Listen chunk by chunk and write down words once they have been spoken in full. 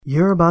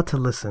You're about to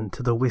listen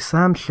to the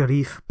Wissam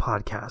Sharif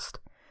podcast.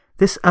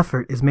 This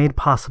effort is made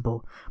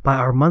possible by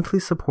our monthly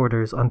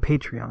supporters on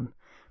Patreon.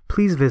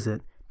 Please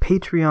visit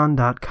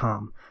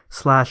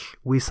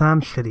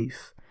patreon.com/Wissam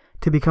Sharif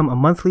to become a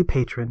monthly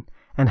patron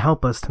and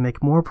help us to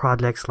make more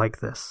projects like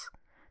this.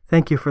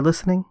 Thank you for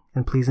listening,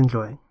 and please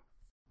enjoy.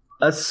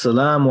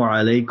 Assalamu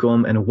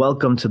alaikum and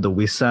welcome to the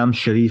Wissam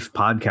Sharif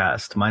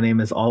podcast. My name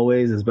as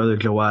always is Brother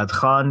Jawad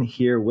Khan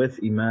here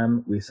with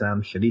Imam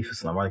Wissam Sharif.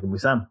 Assalamu alaikum,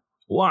 Wissam.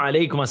 Wa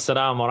alaikum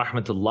assalam wa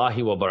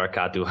rahmatullahi wa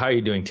barakatuh. How are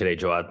you doing today,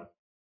 Jawad?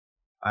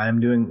 I am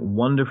doing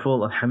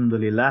wonderful,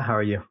 alhamdulillah. How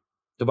are you?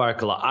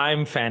 Tabarakallah.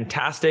 I'm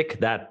fantastic.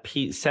 That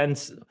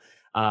sense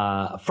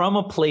from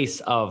a place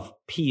of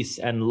peace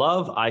and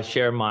love, I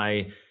share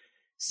my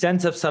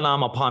sense of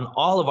salam upon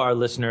all of our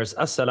listeners.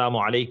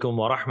 Assalamu alaikum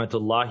wa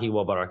rahmatullahi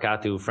wa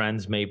barakatuh.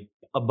 Friends, may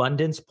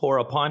abundance pour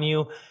upon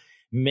you.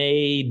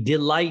 May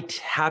delight,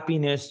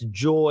 happiness,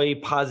 joy,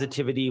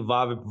 positivity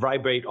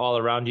vibrate all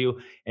around you.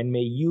 And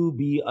may you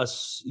be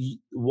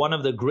one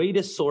of the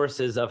greatest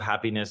sources of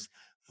happiness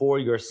for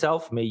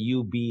yourself. May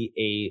you be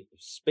a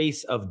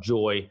space of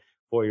joy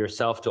for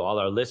yourself to all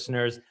our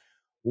listeners.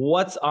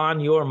 What's on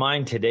your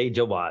mind today,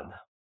 Jawad?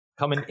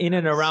 Coming in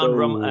and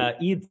around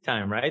Eid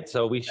time, right?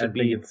 So we should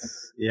be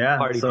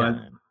party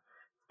time.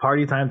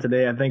 Party time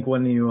today. I think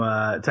when you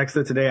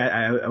texted today,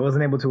 I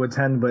wasn't able to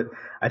attend, but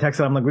I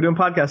texted, I'm like, we're doing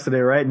podcast today,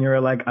 right? And you're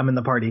like, I'm in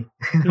the party.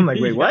 I'm like,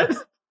 wait, what?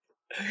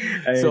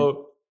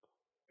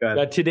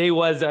 Today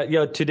was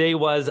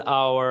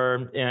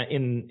our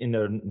in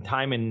the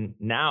time and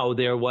now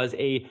there was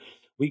we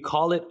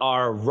call it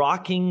our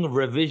rocking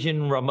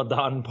revision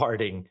Ramadan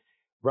party.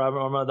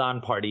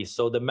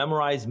 So the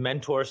memorized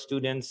mentor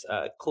students,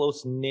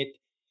 close knit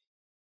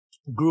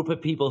group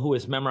of people who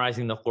is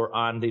memorizing the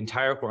Quran, the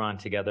entire Quran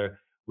together.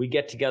 We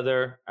get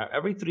together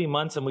every 3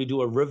 months and we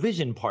do a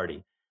revision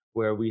party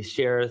where we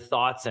share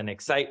thoughts and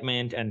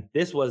excitement. And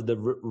this was the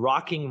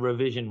rocking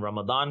revision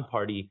Ramadan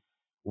party,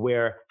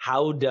 where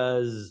how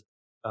does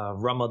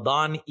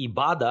Ramadan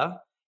ibadah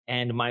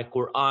and my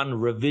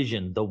Quran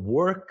revision, the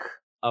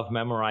work of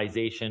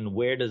memorization,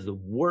 where does the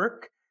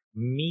work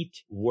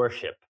meet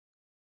worship?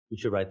 We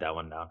should write that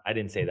one down. I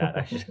didn't say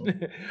that.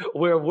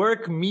 Where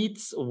work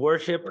meets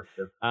worship.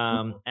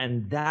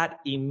 And that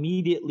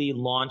immediately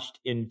launched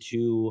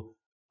into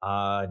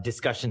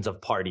discussions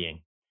of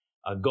partying.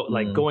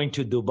 Going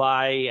to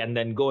Dubai and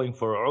then going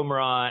for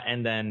Umrah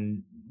and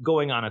then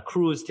going on a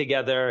cruise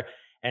together.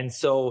 And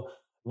so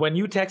when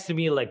you texted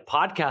me like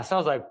podcast, I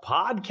was like,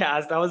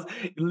 podcast? I was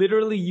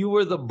literally, you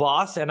were the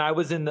boss and I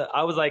was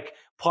like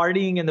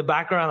partying in the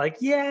background, like,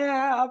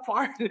 yeah,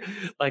 party.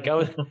 Like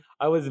I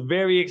was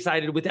very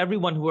excited with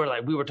everyone who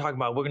we were talking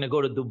about, we're going to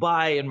go to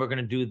Dubai and we're going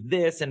to do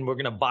this and we're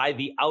going to buy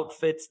the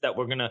outfits that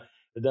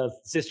the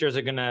sisters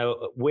are going to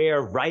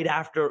wear right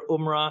after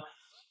Umrah.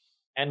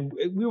 And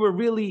we were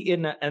really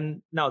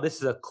and now this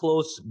is a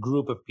close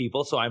group of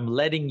people. So I'm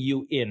letting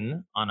you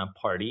in on a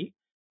party.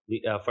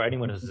 For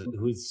anyone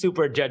who's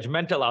super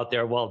judgmental out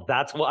there, well,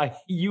 that's why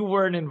you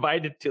weren't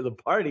invited to the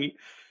party.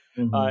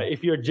 Mm-hmm.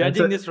 If you're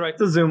judging this right,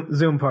 it's a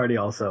Zoom party.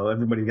 Also,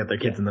 everybody got their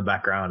kids in the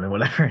background and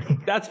whatever.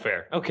 That's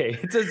fair. Okay,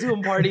 it's a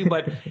Zoom party,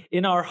 but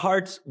in our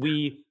hearts,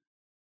 we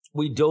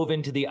dove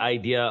into the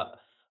idea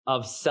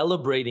of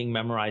celebrating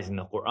memorizing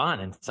the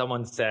Quran. And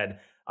someone said,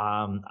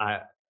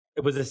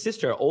 it was a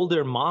sister,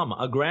 older mom,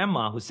 a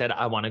grandma, who said,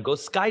 I want to go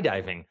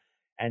skydiving.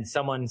 And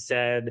someone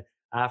said,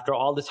 after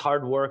all this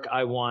hard work,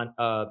 I want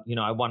a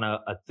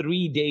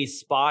 3-day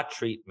spa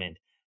treatment.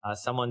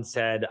 Someone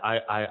said,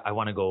 I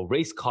want to go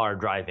race car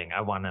driving.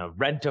 I want to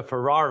rent a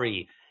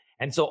Ferrari.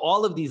 And so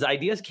all of these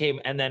ideas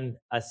came. And then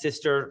a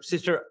sister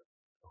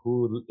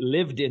who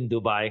lived in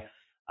Dubai,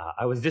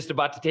 I was just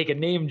about to take a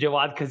name,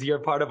 Jawad, because you're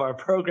part of our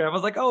program. I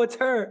was like, oh, it's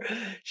her.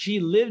 She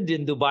lived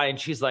in Dubai and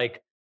she's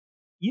like,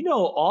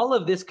 all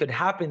of this could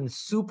happen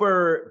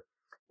super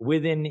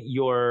within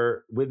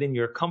your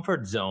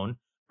comfort zone.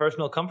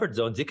 Personal comfort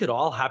zones, it could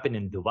all happen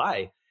in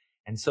Dubai.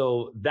 And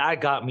so that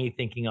got me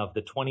thinking of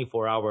the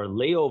 24-hour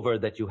layover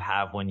that you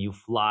have when you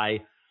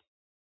fly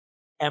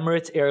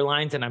Emirates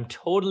Airlines. And I'm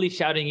totally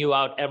shouting you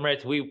out,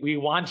 Emirates. We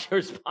want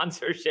your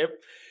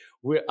sponsorship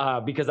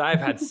because I've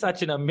had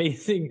such an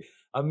amazing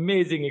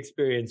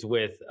experience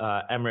with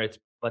Emirates.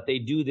 But they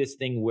do this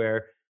thing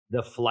where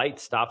the flight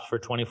stops for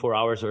 24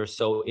 hours or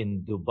so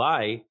in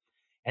Dubai.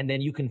 And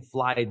then you can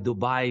fly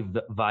Dubai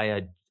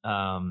via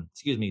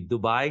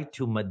Dubai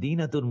to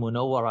Madinatul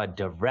Munawwara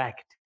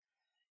direct.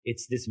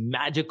 It's this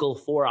magical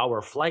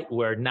 4-hour flight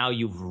where now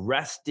you've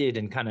rested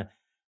and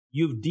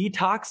you've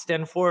detoxed.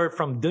 And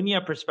from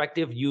dunya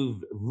perspective,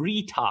 you've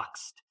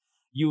retoxed.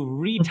 You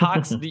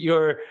retoxed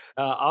your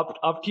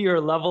up to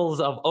your levels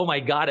of, oh my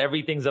God,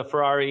 everything's a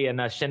Ferrari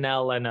and a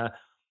Chanel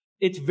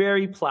it's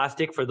very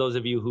plastic for those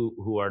of you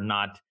who are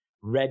not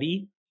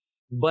ready.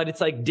 But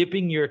it's like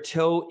dipping your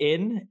toe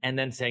in and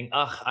then saying,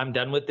 I'm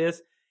done with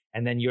this.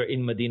 And then you're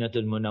in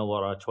Madinatul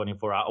Munawwara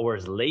 24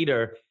 hours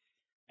later.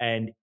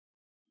 And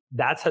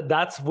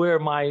that's where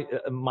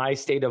my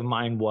state of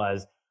mind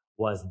was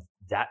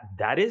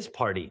that is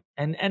party.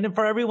 And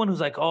for everyone who's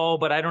like, oh,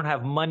 but I don't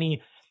have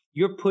money,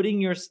 you're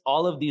putting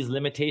all of these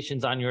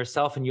limitations on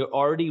yourself, and you're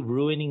already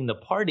ruining the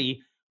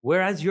party.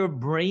 Whereas your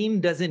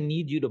brain doesn't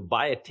need you to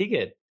buy a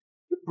ticket.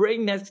 Your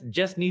brain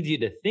just needs you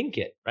to think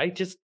it, right?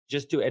 Just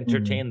to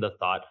entertain the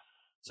thought.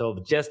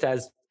 So just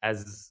as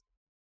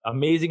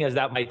amazing as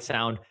that might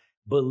sound,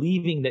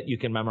 believing that you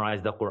can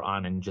memorize the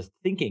Quran and just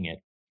thinking it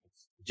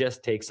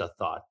just takes a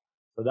thought.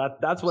 So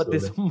that's Absolutely.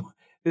 what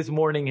this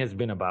morning has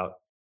been about.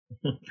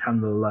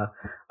 Alhamdulillah.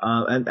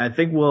 And I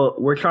think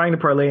we're trying to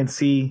parlay and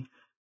see,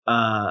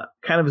 kind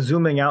of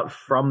zooming out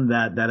from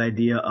that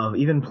idea of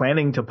even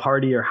planning to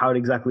party, or how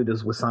exactly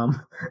does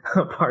Wissam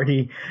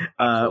party?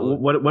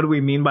 What do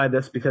we mean by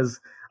this? Because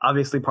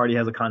obviously party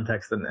has a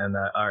context and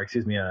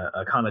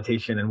a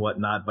connotation and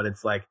whatnot. But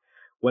it's like,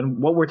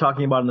 what we're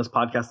talking about in this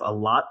podcast, a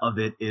lot of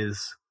it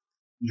is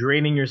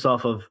draining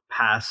yourself of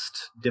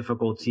past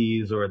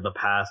difficulties or the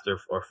past,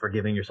 or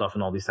forgiving yourself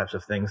and all these types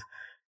of things.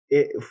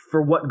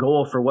 For what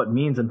goal, for what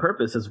means and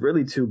purpose, is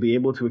really to be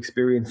able to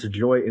experience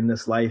joy in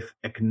this life,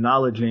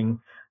 acknowledging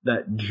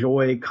that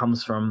joy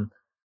comes from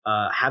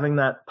having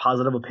that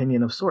positive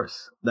opinion of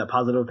source, that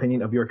positive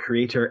opinion of your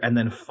creator, and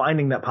then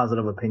finding that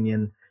positive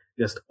opinion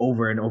just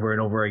over and over and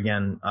over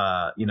again.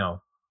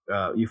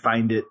 You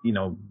find it,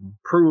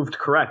 proved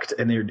correct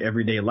in your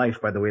everyday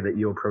life by the way that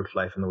you approach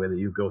life and the way that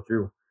you go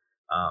through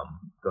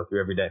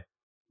every day.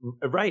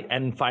 Right.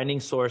 And finding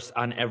source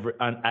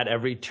at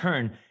every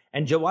turn.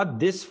 And Jawad,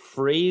 this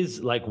phrase,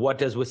 like, what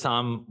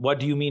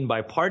do you mean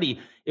by party?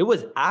 It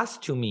was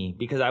asked to me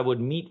because I would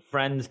meet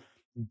friends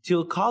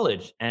till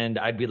college, and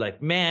I'd be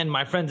like, man,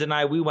 my friends and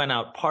I, we went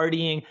out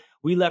partying.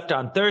 We left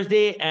on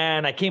Thursday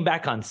and I came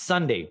back on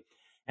Sunday.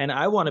 And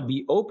I want to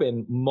be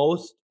open.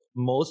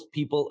 Most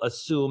people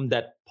assume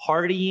that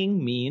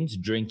partying means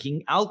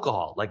drinking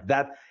alcohol. Like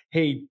that,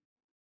 hey,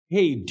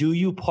 do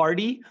you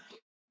party?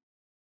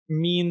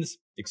 Means,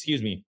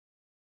 excuse me,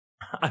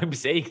 I'm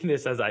saying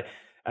this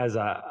as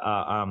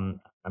I'm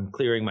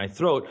clearing my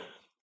throat.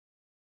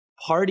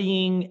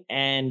 Partying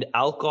and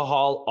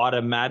alcohol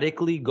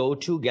automatically go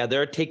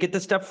together. Take it a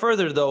step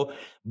further, though,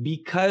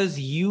 because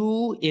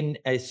you, in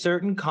a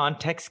certain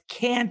context,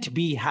 can't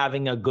be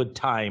having a good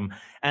time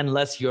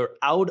unless you're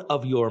out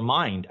of your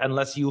mind,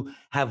 unless you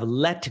have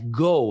let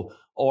go,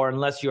 or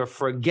unless you're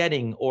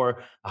forgetting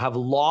or have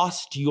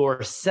lost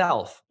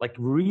yourself. Like,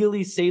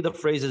 really say the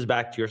phrases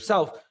back to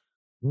yourself.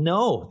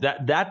 No,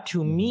 that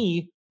to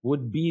me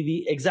would be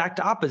the exact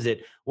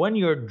opposite. When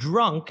you're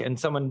drunk, and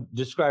someone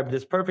described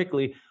this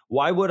perfectly,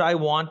 why would I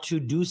want to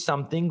do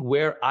something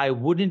where I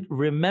wouldn't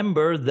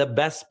remember the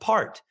best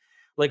part?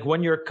 Like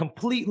when you're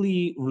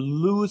completely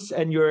loose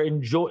and you're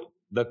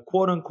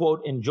quote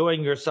unquote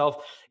enjoying yourself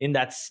in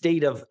that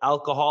state of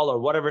alcohol or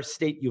whatever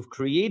state you've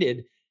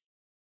created,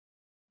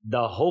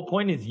 the whole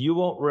point is you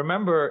won't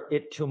remember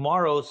it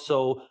tomorrow.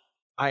 So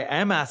I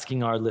am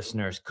asking our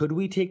listeners, could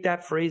we take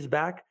that phrase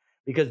back?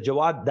 Because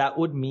Jawad, that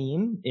would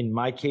mean, in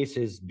my case,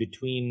 is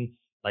between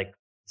like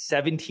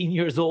 17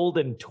 years old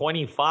and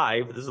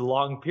 25. This is a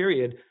long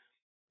period.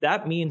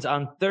 That means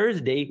on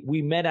Thursday,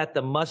 we met at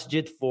the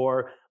masjid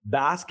for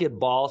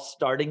basketball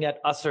starting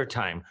at Asr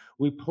time.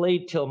 We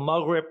played till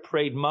Maghrib,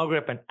 prayed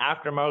Maghrib, and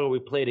after Maghrib, we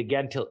played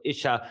again till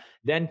Isha.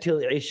 Then till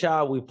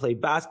Isha, we played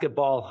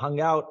basketball,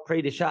 hung out,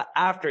 prayed Isha.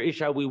 After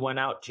Isha, we went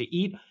out to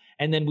eat.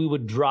 And then we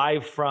would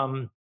drive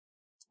from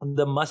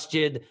the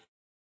masjid.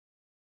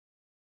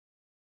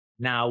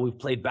 Now we've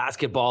played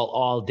basketball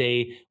all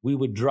day. We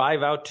would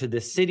drive out to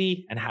the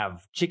city and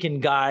have chicken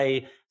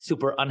guy,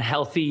 super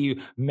unhealthy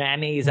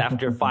mayonnaise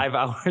after 5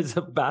 hours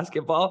of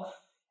basketball.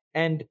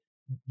 And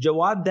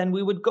Jawad, then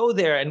we would go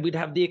there and we'd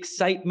have the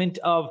excitement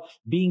of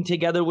being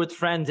together with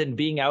friends and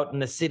being out in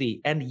the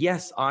city. And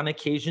yes, on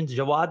occasions,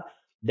 Jawad,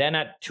 then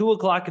at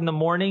 2:00 in the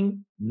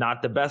morning,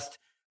 not the best,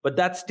 but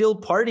that's still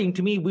partying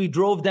to me. We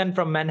drove then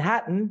from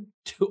Manhattan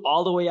to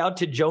all the way out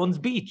to Jones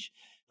Beach,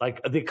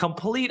 like the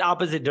complete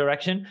opposite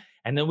direction.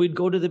 And then we'd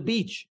go to the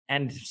beach,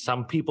 and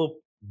some people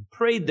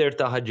prayed their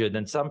tahajjud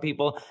and some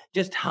people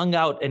just hung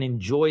out and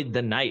enjoyed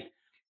the night.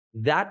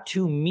 That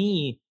to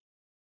me,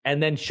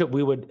 and then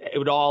it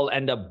would all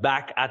end up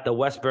back at the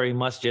Westbury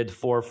Masjid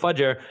for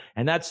Fajr.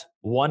 And that's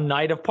one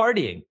night of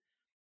partying.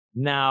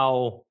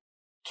 Now,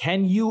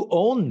 can you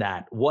own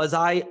that? Was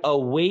I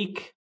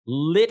awake,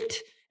 lit,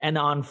 and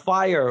on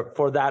fire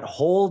for that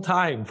whole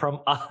time from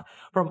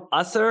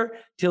Asr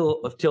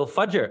till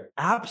Fajr?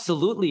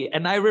 Absolutely.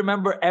 And I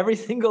remember every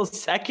single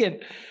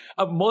second.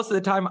 Most of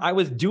the time I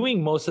was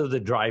doing most of the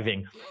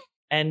driving.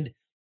 And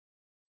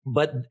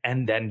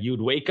then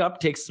you'd wake up,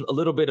 takes a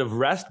little bit of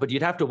rest, but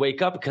you'd have to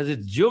wake up because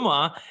it's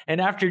Jummah.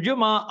 And after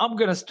Jummah, I'm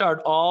going to start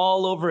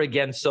all over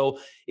again. So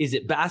is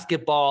it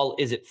basketball?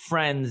 Is it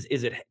friends?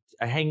 Is it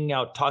hanging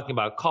out, talking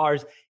about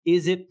cars?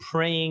 Is it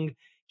praying?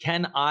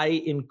 Can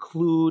I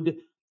include...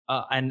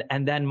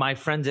 and then my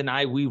friends and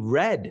I, we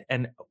read,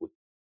 and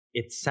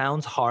it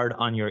sounds hard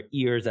on your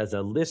ears as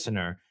a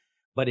listener,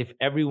 but if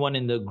everyone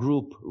in the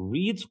group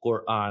reads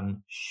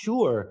Quran,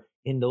 sure,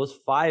 in those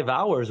 5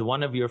 hours,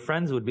 one of your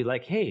friends would be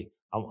like, hey,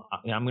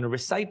 I'm going to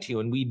recite to you.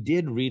 And we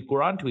did read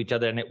Quran to each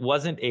other. And it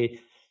wasn't a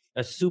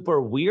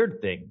super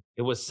weird thing.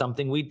 It was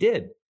something we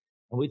did.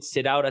 And we'd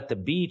sit out at the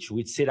beach.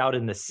 We'd sit out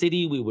in the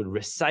city. We would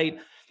recite.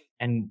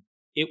 And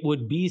it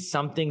would be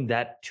something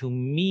that to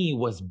me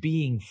was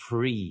being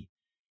free.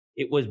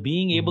 It was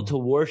being able to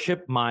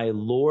worship my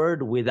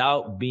Lord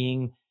without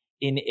being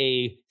in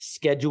a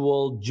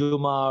scheduled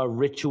Jummah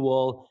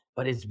ritual,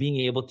 but it's being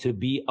able to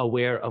be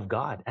aware of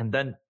God. And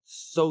then,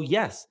 so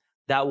yes,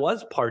 that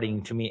was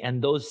partying to me.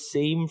 And those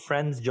same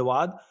friends,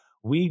 Jawad,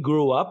 we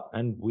grew up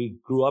and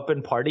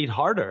partied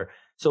harder.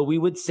 So we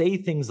would say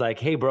things like,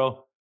 hey,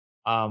 bro,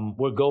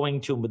 we're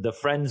going to the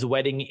friend's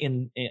wedding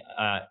in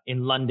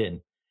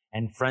London,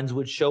 and friends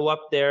would show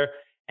up there.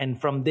 And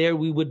from there,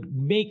 we would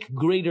make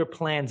greater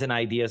plans and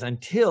ideas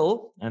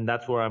until, and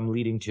that's where I'm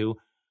leading to,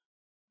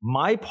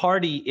 my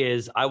party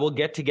is I will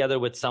get together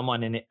with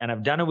someone, and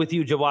I've done it with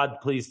you, Jawad.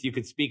 Please, you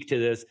could speak to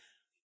this.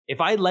 If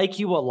I like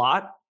you a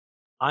lot,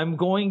 I'm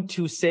going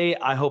to say,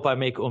 I hope I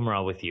make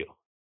Umrah with you.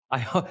 I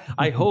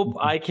hope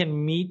I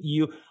can meet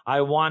you.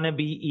 I want to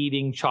be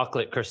eating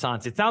chocolate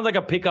croissants. It sounds like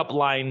a pickup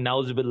line,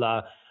 na'uz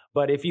billah.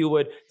 But if you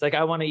would, it's like,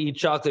 I want to eat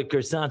chocolate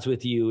croissants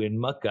with you in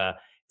Mecca.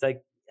 It's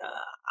like,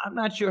 I'm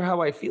not sure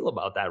how I feel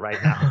about that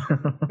right now.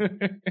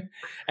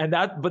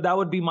 But that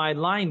would be my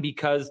line,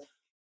 because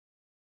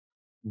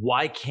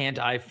why can't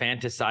I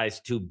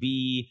fantasize to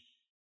be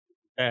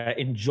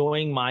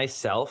enjoying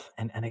myself?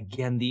 And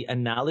again, the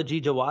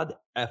analogy, Jawad,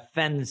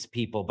 offends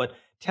people, but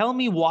tell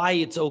me why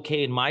it's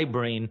okay in my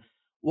brain.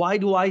 Why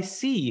do I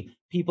see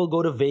people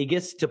go to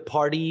Vegas to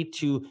party,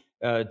 to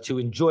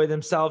enjoy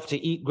themselves, to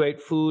eat great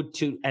food,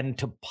 and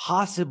to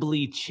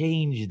possibly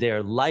change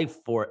their life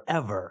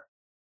forever?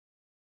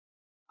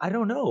 I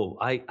don't know.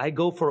 I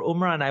go for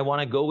Umrah and I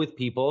want to go with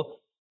people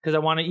because I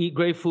want to eat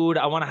great food.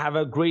 I want to have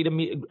a great,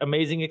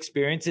 amazing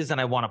experiences,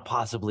 and I want to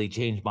possibly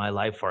change my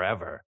life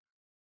forever.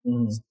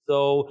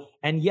 So,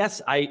 and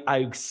yes,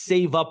 I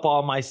save up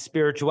all my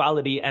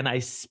spirituality and I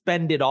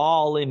spend it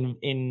all in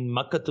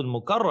Makkatul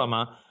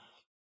Mukarramah.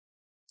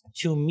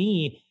 To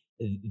me,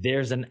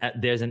 there's an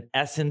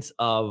essence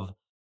of,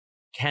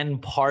 can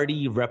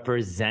party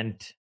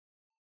represent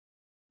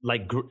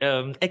like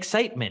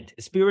excitement,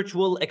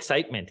 spiritual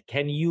excitement?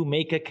 Can you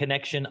make a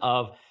connection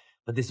of,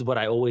 but this is what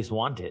I always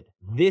wanted.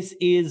 This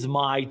is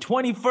my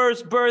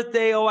 21st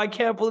birthday. Oh, I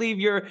can't believe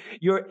you're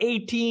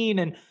 18.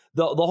 And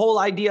the whole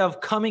idea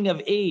of coming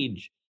of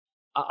age.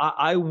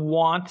 I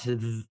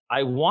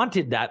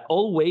wanted that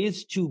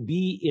always to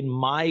be in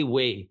my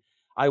way.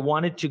 I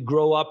wanted to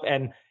grow up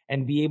and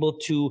be able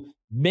to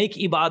make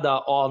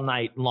ibadah all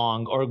night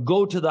long, or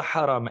go to the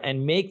haram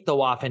and make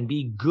tawaf and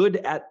be good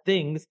at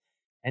things,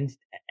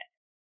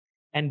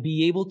 and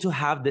be able to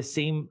have the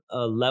same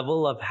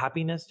level of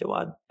happiness,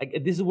 Jawad.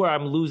 This is where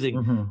I'm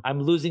losing.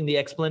 I'm losing the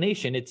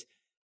explanation.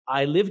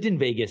 I lived in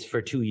Vegas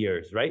for 2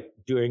 years, right?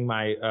 During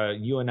my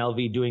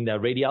UNLV, doing the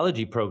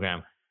radiology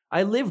program.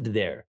 I lived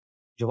there.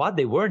 Jawad,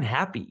 they weren't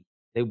happy.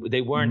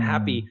 They weren't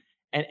happy.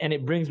 And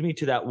it brings me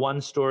to that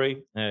one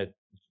story.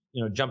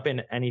 Jump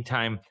in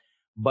anytime.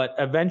 But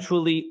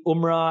eventually,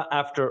 Umrah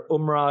after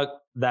Umrah,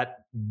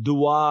 that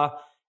dua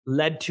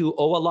led to,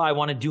 oh Allah, I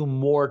want to do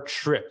more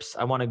trips.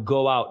 I want to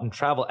go out and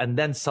travel. And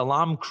then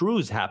Salam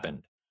Cruise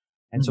happened.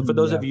 And so for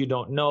those of you who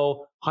don't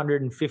know,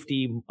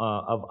 150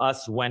 of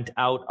us went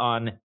out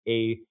on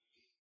a,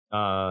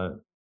 I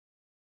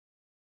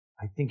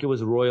think it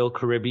was Royal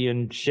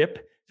Caribbean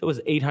ship. So it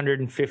was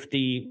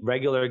 850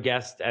 regular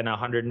guests and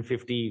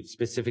 150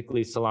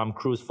 specifically Salam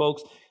Cruise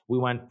folks. We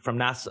went from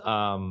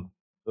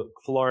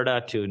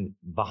Florida to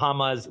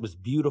Bahamas. It was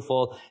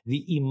beautiful.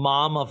 The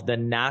Imam of the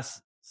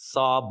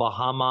Nassau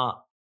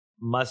Bahama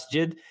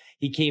Masjid,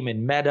 he came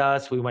and met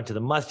us. We went to the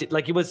masjid.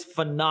 Like, it was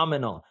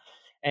phenomenal.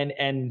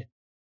 And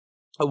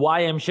why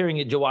I'm sharing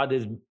it, Jawad,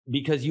 is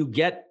because you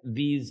get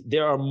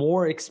there are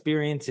more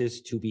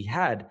experiences to be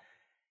had.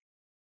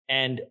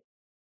 And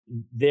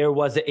it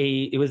was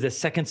a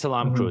second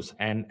Salam cruise,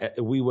 and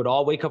we would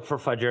all wake up for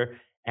Fajr,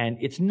 and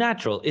it's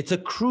natural. It's a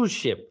cruise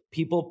ship.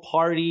 People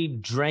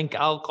partied, drank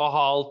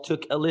alcohol,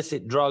 took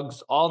illicit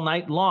drugs all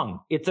night long.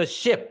 It's a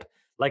ship.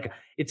 Like,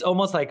 it's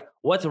almost like,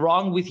 what's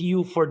wrong with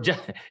you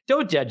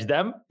don't judge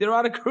them. They're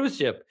on a cruise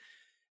ship.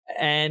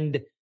 And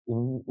it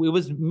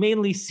was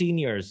mainly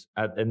seniors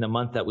in the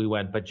month that we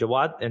went. But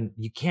Jawad, and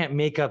you can't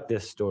make up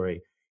this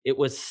story. It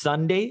was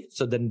Sunday,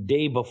 so the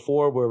day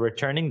before we're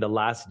returning, the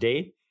last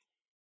day.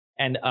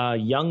 And a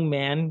young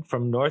man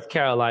from North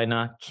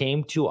Carolina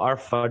came to our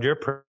Fajr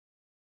prayer,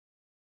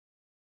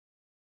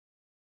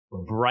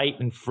 bright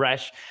and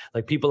fresh.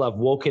 Like, people have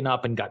woken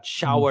up and got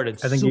showered. And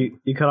I think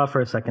you cut off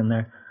for a second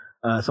there.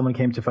 Someone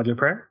came to Fajr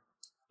prayer?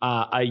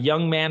 A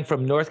young man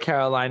from North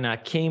Carolina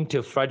came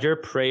to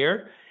Fajr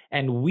prayer,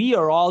 and we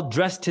are all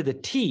dressed to the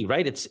T,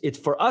 right? It's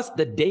for us,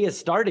 the day is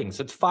starting.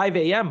 So it's 5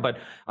 a.m., but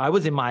I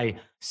was in my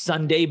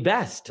Sunday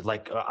best,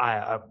 like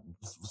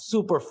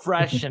super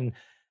fresh.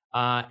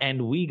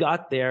 And we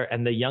got there,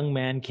 and the young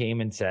man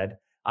came and said,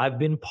 I've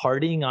been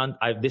partying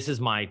this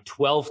is my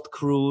 12th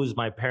cruise.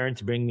 My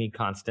parents bring me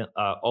constant,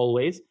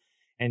 always.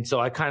 And so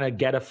I kind of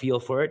get a feel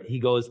for it. He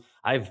goes,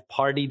 I've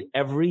partied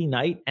every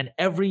night, and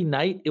every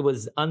night it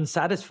was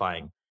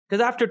unsatisfying.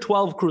 Because after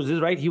 12 cruises,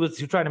 right, he was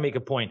trying to make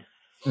a point.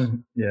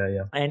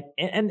 Yeah.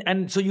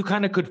 And so you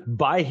kind of could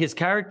buy his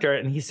character.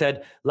 And he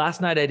said,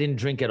 last night I didn't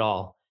drink at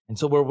all. And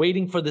so we're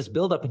waiting for this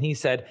buildup. And he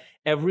said,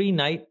 every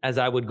night as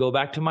I would go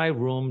back to my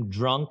room,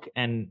 drunk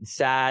and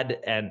sad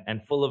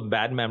and full of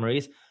bad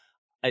memories,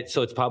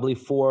 so it's probably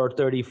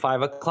 4:30,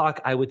 5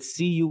 o'clock, I would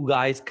see you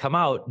guys come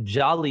out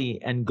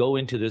jolly and go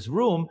into this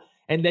room.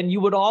 And then you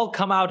would all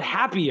come out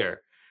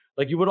happier.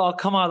 Like you would all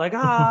come out like,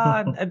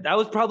 and that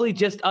was probably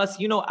just us,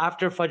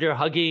 after Fajr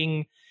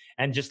hugging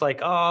and just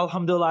like, oh,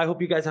 alhamdulillah, I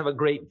hope you guys have a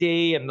great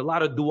day. And a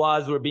lot of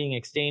du'as were being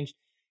exchanged.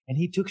 And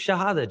he took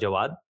shahada,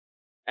 Jawad.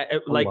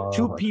 Like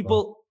two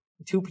people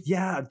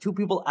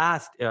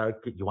asked,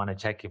 you want to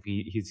check if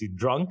he's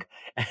drunk?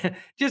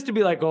 Just to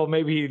be like, oh,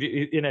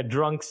 maybe in a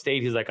drunk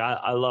state, he's like,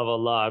 I love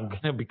Allah, I'm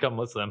going to become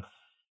Muslim.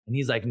 And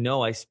he's like,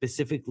 no, I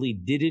specifically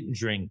didn't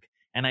drink.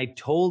 And I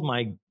told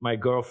my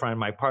girlfriend,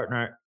 my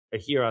partner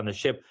here on the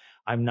ship,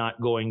 I'm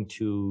not going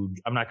to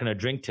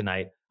drink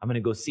tonight. I'm going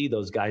to go see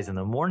those guys in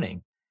the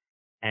morning.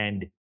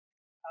 And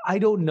I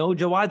don't know,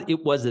 Jawad,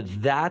 it was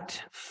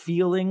that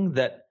feeling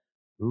that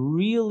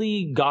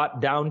really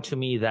got down to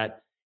me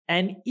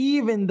and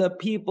even the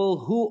people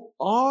who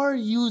are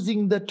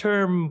using the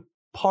term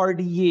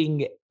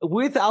partying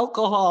with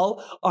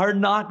alcohol are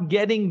not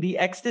getting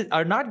ecstasy,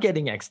 are not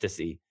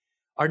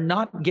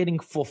getting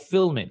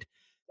fulfillment.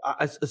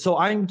 So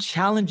I'm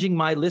challenging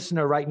my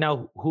listener right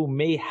now who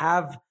may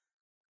have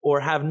or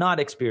have not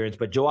experienced,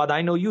 but Jawad,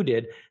 I know you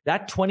did,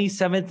 that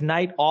 27th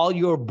night, all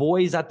your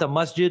boys at the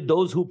masjid,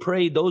 those who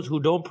pray, those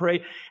who don't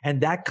pray, and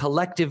that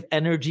collective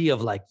energy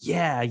of like,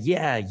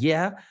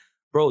 yeah,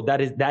 bro, that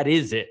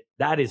is it.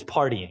 That is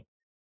partying.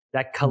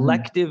 That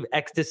collective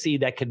ecstasy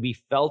that can be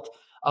felt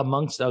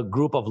amongst a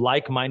group of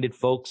like-minded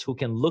folks who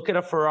can look at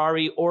a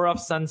Ferrari or a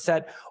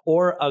sunset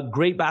or a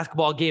great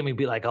basketball game and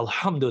be like,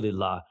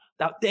 alhamdulillah,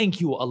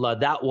 thank you, Allah,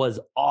 that was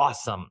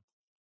awesome.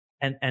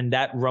 And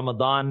that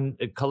Ramadan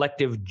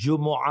collective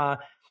Jumu'ah,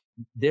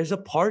 there's a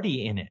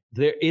party in it.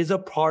 There is a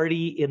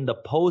party in the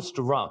post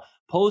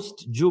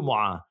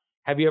Jumu'ah.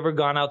 Have you ever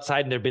gone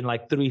outside and there've been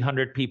like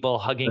 300 people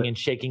hugging and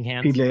shaking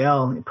hands?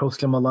 PJL,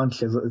 post Jumu'ah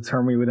lunch is a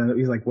term we would end up.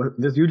 He's like, what?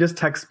 You just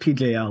text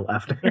PJL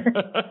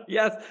after.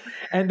 Yes.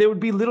 And there would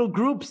be little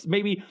groups,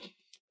 maybe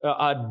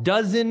a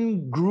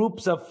dozen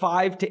groups of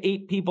 5 to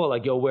 8 people,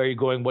 like, yo, where are you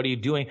going? What are you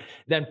doing?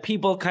 Then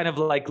people kind of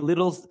like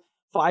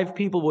 5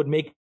 people would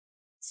make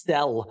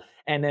cell,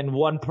 and then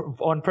one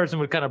person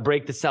would kind of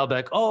break the cell, be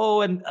like,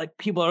 oh, and like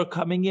people are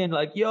coming in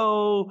like,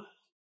 yo,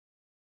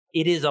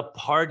 it is a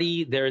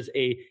party. There's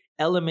a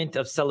element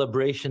of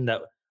celebration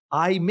that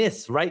I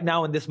miss right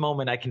now in this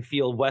moment. I can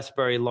feel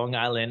Westbury, Long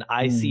Island.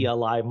 I see a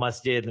live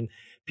masjid and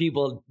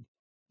people,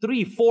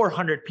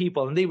 300-400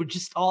 people, and they would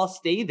just all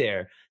stay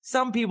there.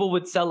 Some people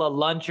would sell a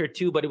lunch or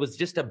two, but it was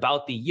just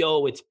about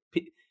it's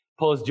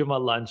post Jummah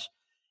lunch.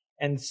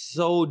 And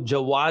so,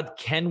 Jawad,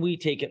 can we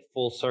take it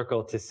full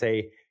circle to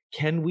say,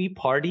 can we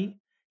party?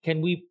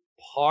 Can we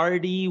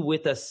party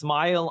with a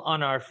smile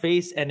on our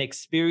face and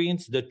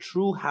experience the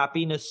true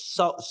happiness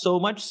so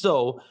much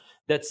so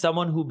that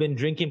someone who'd been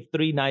drinking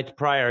 3 nights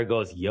prior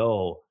goes,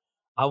 yo,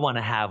 I want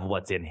to have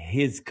what's in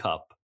his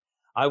cup.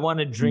 I want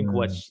to drink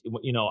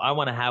I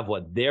want to have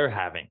what they're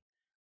having.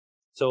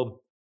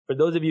 So for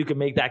those of you who can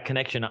make that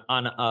connection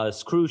on a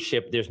cruise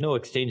ship, there's no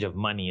exchange of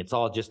money. It's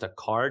all just a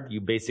card.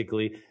 You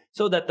basically,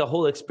 so that the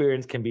whole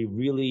experience can be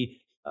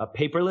really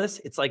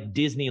paperless. It's like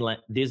Disney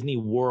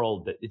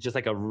World. It's just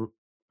like a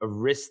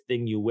wrist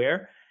thing you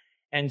wear.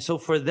 And so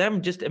for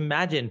them, just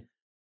imagine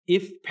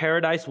if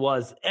paradise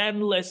was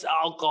endless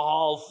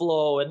alcohol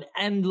flow and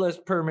endless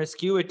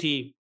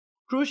promiscuity,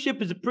 cruise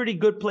ship is a pretty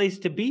good place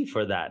to be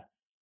for that.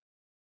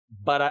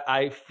 But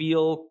I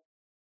feel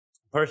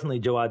personally,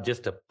 Jawad,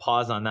 just to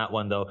pause on that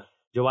one though,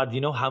 Jawad, do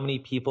you know how many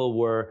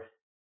people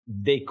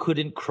they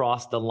couldn't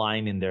cross the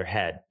line in their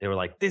head? They were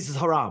like, this is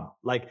haram.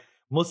 Like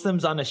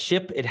Muslims on a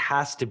ship, it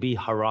has to be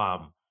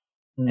haram.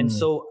 And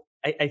so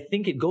I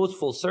think it goes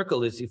full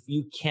circle is if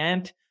you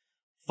can't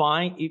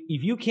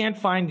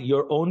find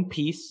your own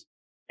peace,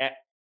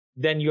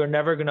 then you're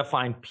never going to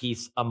find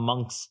peace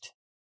amongst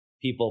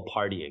people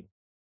partying.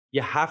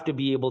 You have to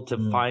be able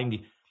to find,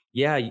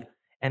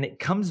 and it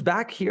comes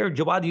back here,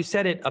 Jawad, you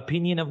said it,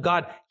 opinion of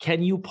God.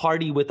 Can you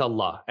party with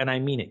Allah? And I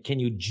mean it. Can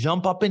you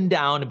jump up and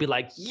down and be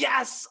like,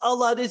 yes,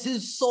 Allah, this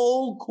is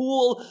so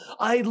cool.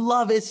 I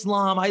love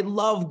Islam. I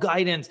love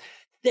guidance.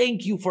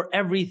 Thank you for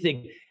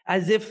everything.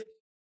 As if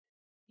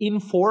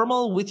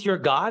informal with your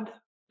God.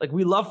 Like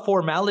we love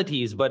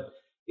formalities, but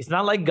it's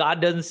not like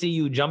God doesn't see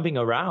you jumping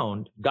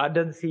around. God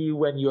doesn't see you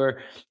when you're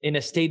in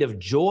a state of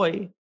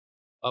joy.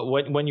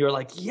 When you're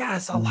like,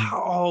 yes, Allah,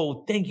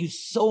 oh, thank you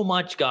so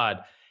much, God.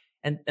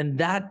 And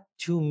that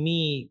to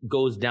me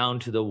goes down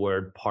to the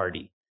word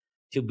party.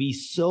 To be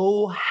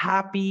so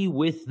happy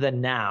with the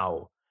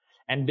now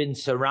and been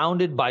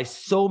surrounded by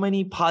so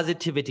many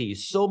positivities,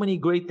 so many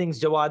great things,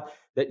 Jawad,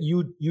 that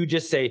you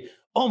just say,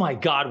 oh my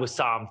God,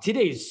 Wissam,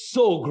 today is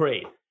so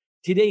great.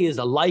 Today is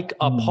like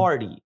a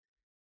party.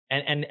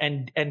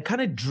 And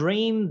kind of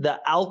drain the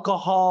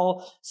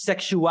alcohol,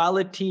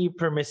 sexuality,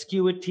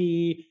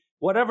 promiscuity,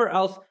 whatever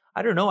else.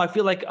 I don't know. I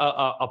feel like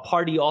a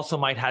party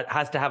also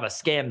has to have a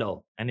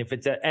scandal. And if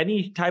it's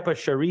any type of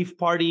Sharif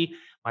party,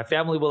 my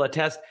family will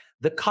attest,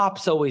 the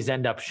cops always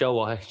end up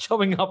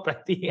showing up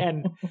at the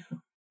end.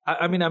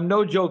 I mean, I'm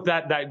no joke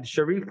that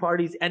Sharif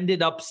parties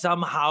ended up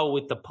somehow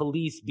with the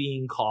police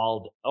being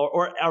called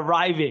or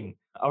arriving.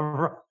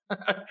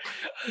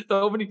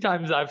 So many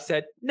times I've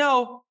said,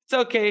 no, it's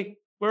okay.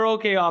 We're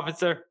okay,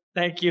 officer.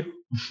 Thank you.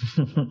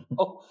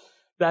 Oh,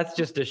 that's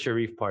just a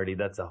Sharif party.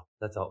 That's all.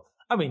 That's all.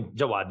 I mean,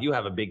 Jawad, you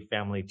have a big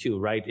family too,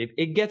 right?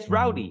 It gets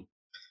rowdy.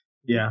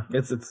 Yeah,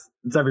 it's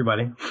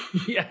everybody.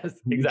 Yes,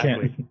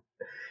 exactly.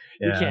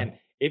 You can't.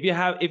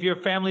 If your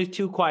family's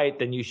too quiet,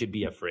 then you should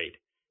be afraid.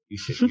 You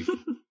should.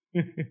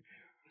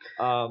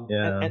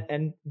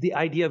 And the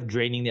idea of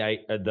draining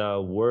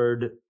the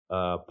word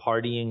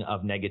partying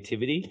of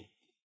negativity,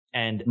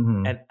 and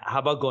how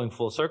about going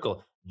full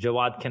circle?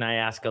 Jawad, can I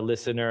ask a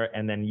listener,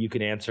 and then you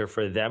can answer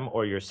for them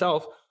or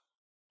yourself?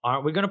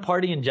 Aren't we going to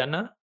party in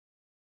Jannah?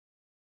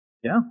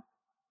 Yeah,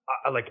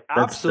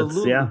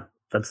 absolutely.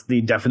 That's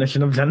the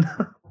definition of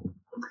Jannah.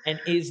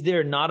 And is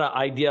there not an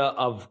idea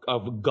of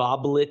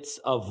goblets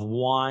of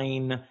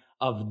wine,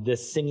 of the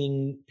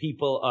singing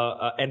people,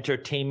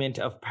 entertainment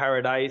of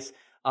paradise,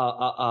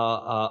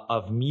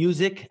 of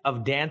music,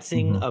 of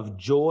dancing, of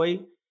joy?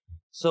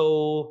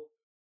 So,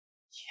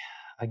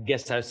 yeah, I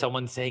guess there's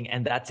someone saying,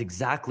 and that's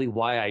exactly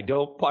why I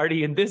don't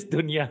party in this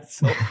dunya.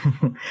 So,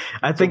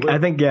 I think,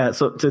 yeah.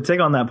 So to take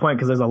on that point,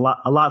 because there's a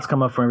lot's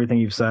come up from everything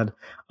you've said.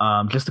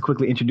 Just to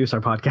quickly introduce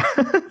our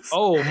podcast.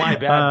 Oh, my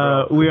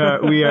bad, bro. we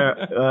are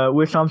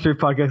Wissam Sharif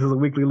Podcast is a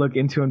weekly look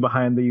into and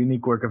behind the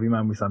unique work of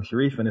Imam Wissam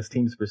Sharif and his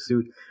team's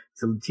pursuit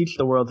to teach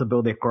the world to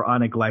build a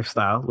Quranic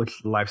lifestyle,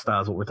 which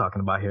lifestyle is what we're talking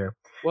about here.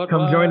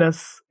 Join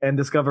us and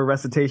discover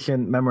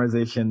recitation,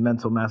 memorization,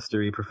 mental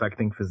mastery,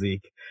 perfecting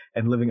physique,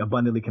 and living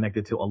abundantly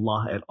connected to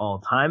Allah at all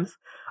times.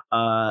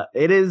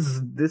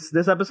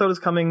 This episode is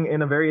coming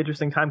in a very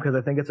interesting time because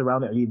I think it's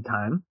around the Eid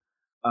time,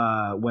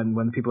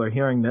 when people are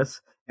hearing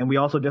this. And we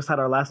also just had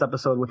our last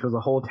episode, which was a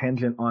whole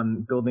tangent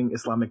on building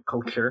Islamic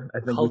culture. I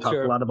think we talked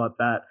a lot about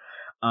that.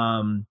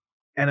 And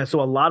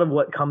so a lot of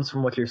what comes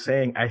from what you're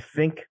saying, I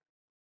think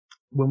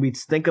when we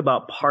think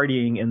about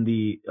partying in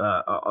the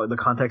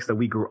context that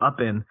we grew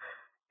up in,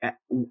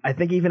 I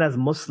think even as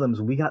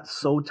Muslims, we got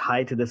so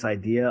tied to this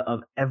idea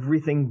of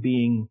everything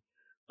being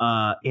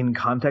in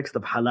context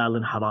of halal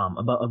and haram,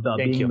 about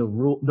being the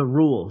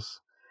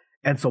rules.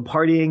 And so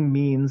partying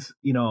means,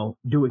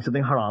 doing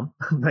something haram.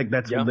 Like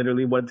that's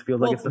literally what it feels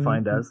like it's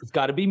defined as. It's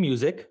got to be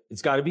music.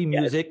 It's got to be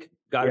music.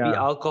 Got to be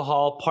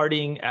alcohol.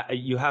 Partying.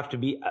 You have to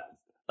be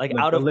like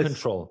out of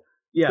control.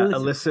 Yeah,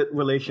 illicit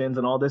relations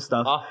and all this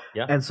stuff.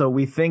 And so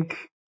we think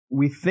of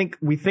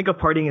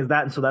partying as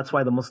that, and so that's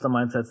why the Muslim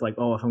mindset's like,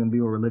 oh, if I'm going to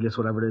be religious,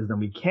 whatever it is, then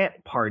we can't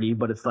party.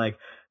 But it's like,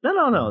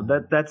 no.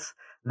 That's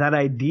that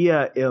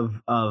idea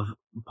of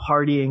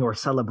partying or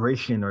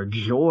celebration or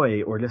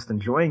joy or just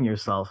enjoying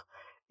yourself.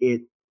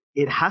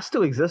 It has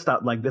to exist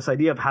out, like this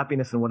idea of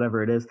happiness and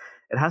whatever it is,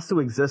 it has to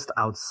exist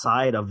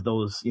outside of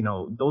those,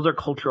 those are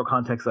cultural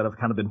contexts that have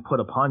kind of been put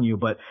upon you,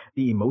 but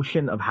the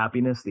emotion of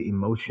happiness, the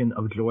emotion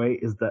of joy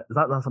is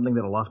not something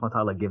that Allah subhanahu wa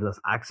ta'ala gives us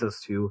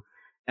access to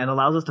and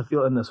allows us to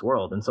feel in this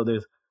world. And so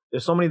there's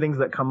so many things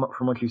that come up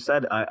from what you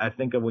said. I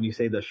think of when you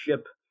say the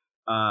ship,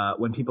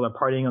 when people are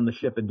partying on the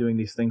ship and doing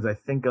these things, I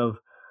think of,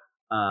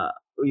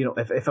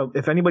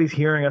 if anybody's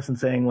hearing us and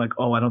saying like,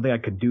 oh, I don't think I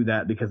could do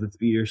that because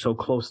you're so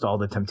close to all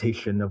the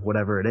temptation of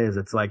whatever it is.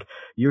 It's like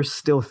you're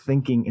still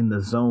thinking in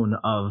the zone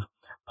of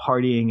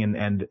partying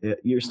and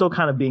you're still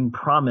kind of being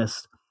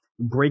promised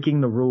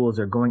breaking the rules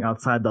or going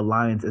outside the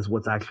lines is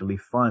what's actually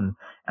fun.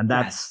 And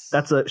that's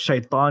a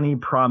shaitani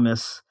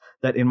promise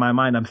that in my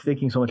mind, I'm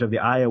thinking so much of the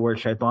ayah where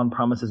shaitan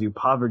promises you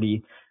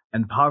poverty,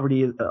 and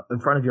poverty in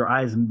front of your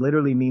eyes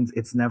literally means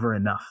it's never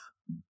enough.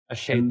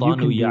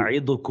 الشيطان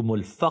يعظكم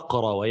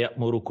الفقر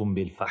ويأمركم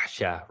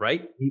بالفحشاء,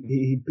 right?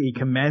 He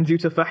commands you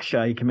to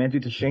fahsha, he commands you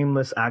to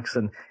shameless acts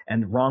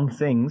and wrong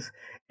things,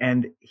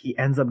 and he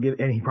ends up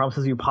and he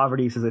promises you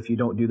poverty. He says, if you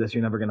don't do this,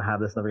 you're never going to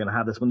have this, never going to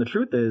have this. When the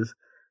truth is,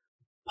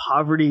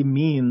 poverty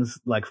means,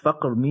 like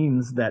faqr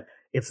means that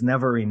it's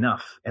never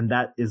enough, and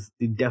that is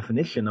the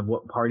definition of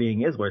what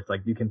partying is, where it's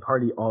like you can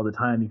party all the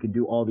time, you can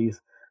do all these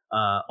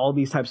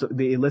types of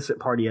the illicit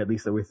party, at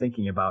least that we're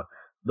thinking about.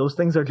 Those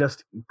things are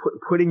just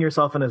putting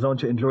yourself in a zone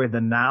to enjoy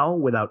the now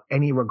without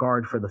any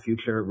regard for the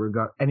future,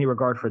 any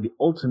regard for the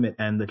ultimate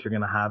end that you're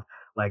going to have.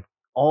 Like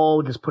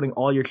just putting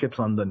all your chips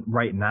on the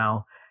right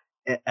now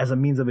as a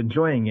means of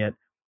enjoying it.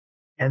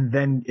 And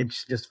then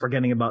it's just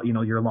forgetting about,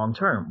 your long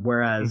term.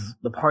 Whereas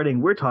the partying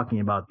we're talking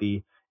about,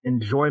 the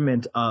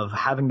enjoyment of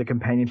having the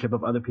companionship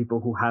of other people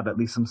who have at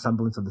least some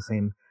semblance of the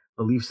same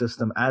belief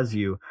system as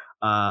you,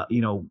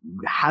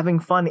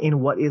 having fun in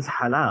what is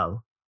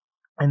halal.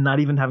 and not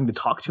even having to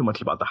talk too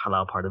much about the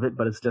halal part of it,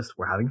 but it's just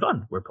we're having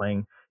fun. We're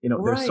playing,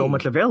 there's so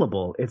much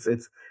available. It's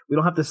we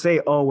don't have to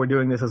say, oh, we're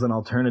doing this as an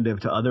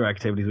alternative to other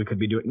activities we could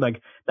be doing.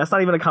 Like that's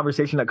not even a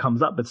conversation that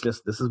comes up. It's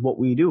just this is what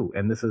we do,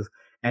 and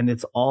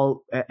it's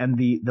all, and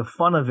the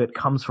fun of it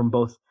comes from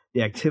both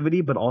the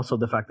activity, but also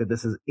the fact that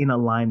this is in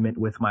alignment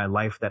with my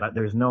life. That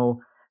there's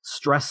no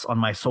stress on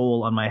my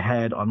soul, on my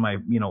head, on my,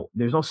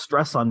 there's no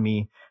stress on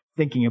me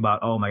thinking about,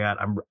 oh my God,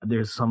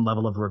 there's some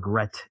level of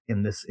regret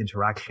in this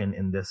interaction,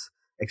 in this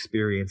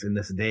experience, in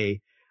this day,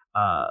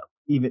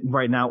 even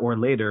right now or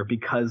later,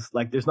 because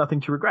like there's nothing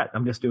to regret.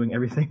 I'm just doing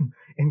everything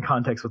in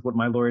context with what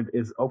my Lord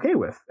is okay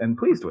with and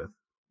pleased with.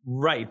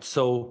 Right.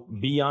 So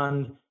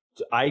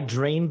I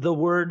drained the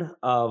word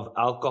of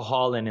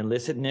alcohol and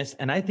illicitness,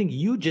 and I think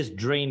you just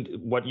drained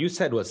what you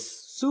said was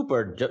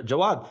super,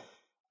 Jawad.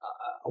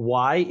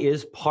 Why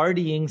is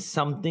partying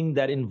something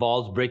that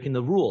involves breaking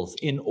the rules?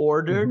 In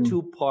order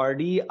to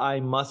party, I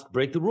must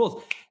break the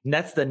rules. And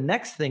that's the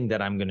next thing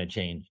that I'm going to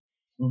change.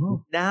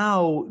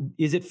 Now,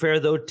 is it fair,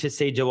 though, to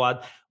say,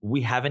 Jawad,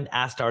 we haven't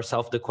asked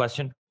ourselves the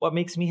question, what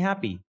makes me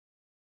happy?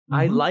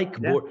 I like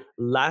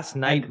last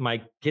night,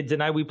 my kids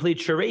and I, we played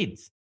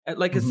charades.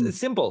 Like a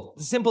simple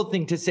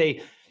thing to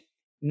say.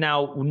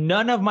 Now,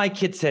 none of my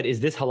kids said, is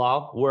this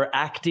halal? We're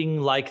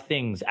acting like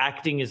things.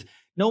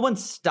 No one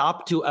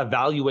stopped to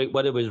evaluate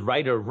whether it was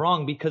right or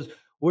wrong, because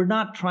we're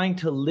not trying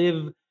to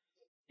live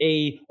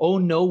oh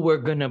no, we're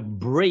going to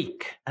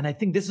break. And I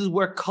think this is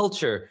where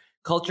culture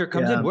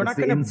comes in. We're not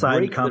going to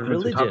break the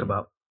religion. We talk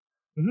about.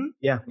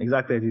 Yeah,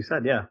 exactly as you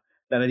said. Yeah,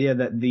 that idea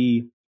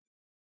that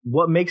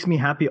what makes me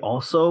happy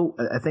also,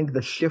 I think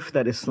the shift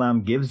that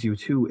Islam gives you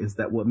too is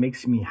that what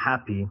makes me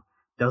happy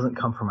doesn't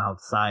come from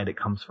outside, it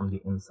comes from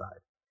the inside.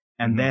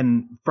 And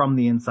then from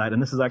the inside,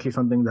 and this is actually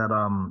something that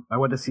I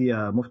went to see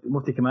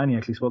Mufti Kimani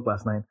actually spoke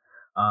last night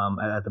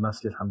at the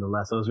masjid,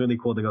 alhamdulillah. So it was really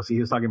cool to go see. He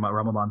was talking about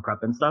Ramadan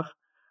prep and stuff.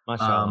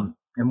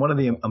 And one of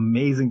the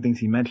amazing things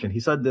he mentioned, he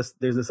said there's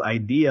this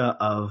idea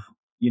of,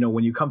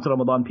 when you come to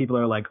Ramadan, people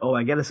are like, oh,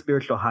 I get a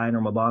spiritual high in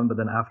Ramadan, but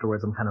then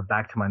afterwards I'm kind of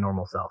back to my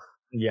normal self.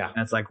 Yeah.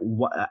 And it's like,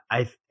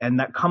 and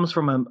that comes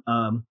from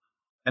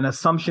an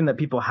assumption that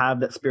people have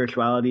that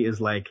spirituality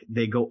is like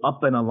they go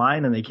up in a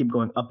line and they keep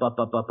going up, up,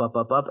 up, up, up,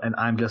 up, up, and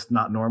I'm just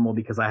not normal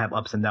because I have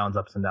ups and downs,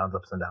 ups and downs,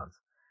 ups and downs.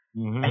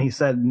 And he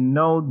said,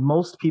 no,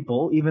 most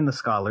people, even the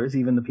scholars,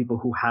 even the people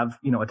who have,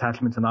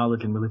 attachment to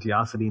knowledge and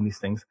religiosity and these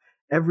things,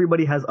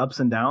 everybody has ups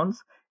and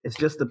downs. It's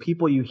just the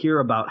people you hear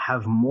about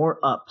have more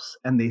ups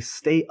and they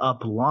stay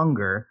up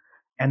longer.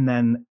 And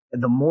then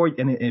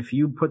if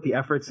you put the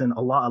efforts in,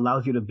 Allah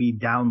allows you to be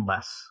down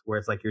less, where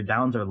it's like your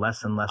downs are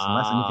less and less and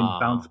less, and you can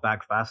bounce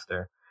back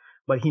faster.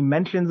 But he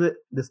mentions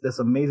this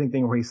amazing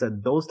thing where he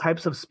said those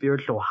types of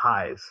spiritual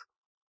highs,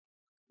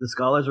 the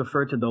scholars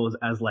refer to those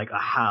as like a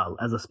hal,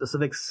 as a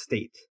specific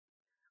state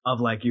of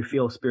like you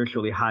feel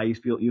spiritually high,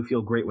 you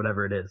feel great,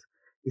 whatever it is.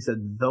 He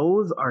said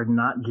those are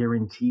not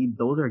guaranteed;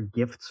 those are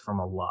gifts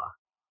from Allah.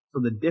 So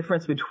the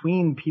difference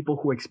between people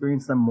who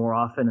experience them more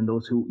often and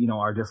those who,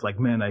 are just like,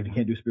 man, I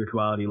can't do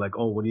spirituality. Like,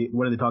 oh,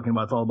 what are they talking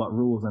about? It's all about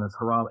rules and it's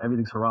haram.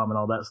 Everything's haram and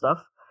all that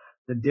stuff.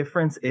 The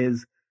difference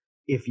is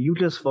if you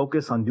just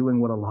focus on doing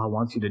what Allah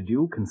wants you to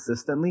do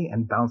consistently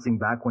and bouncing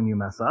back when you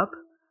mess up,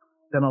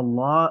 then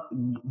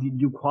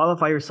you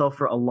qualify yourself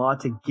for Allah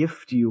to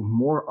gift you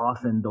more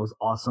often those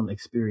awesome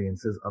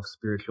experiences of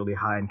spiritually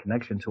high and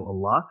connection to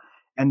Allah.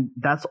 And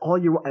that's all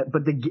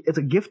but it's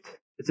a gift.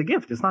 It's a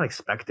gift. It's not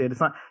expected.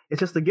 It's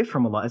just a gift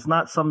from Allah. It's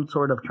not some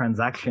sort of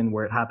transaction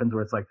where it happens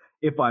where it's like,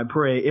 if I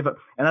pray, and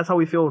that's how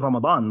we feel with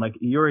Ramadan. Like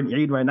you're in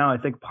Eid right now. I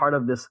think part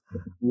of this,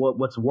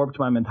 what's warped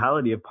my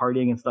mentality of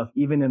partying and stuff,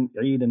 even in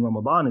Eid and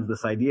Ramadan, is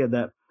this idea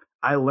that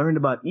I learned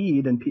about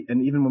Eid. And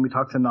even when we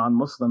talk to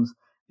non-Muslims,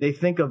 they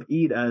think of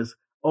Eid as,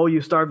 oh,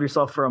 you starve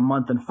yourself for a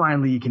month and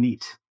finally you can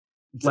eat.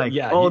 Like,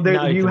 you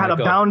had a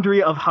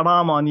boundary of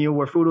haram on you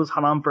where food was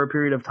haram for a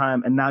period of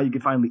time and now you can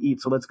finally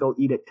eat. So let's go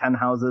eat at 10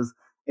 houses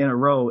in a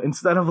row,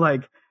 instead of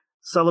like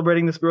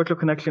celebrating the spiritual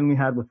connection we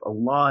had with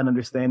Allah and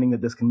understanding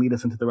that this can lead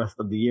us into the rest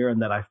of the year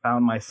and that I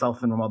found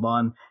myself in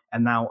Ramadan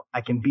and now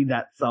I can be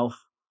that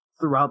self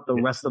throughout the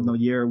rest of the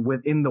year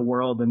within the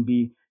world and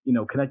be,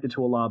 connected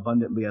to Allah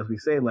abundantly, as we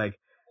say. Like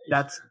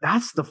that's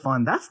the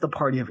fun. That's the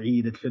party of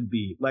Eid. It should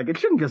be like, it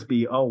shouldn't just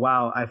be, oh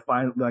wow, I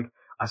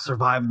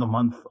survived the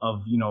month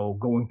of,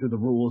 going through the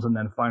rules and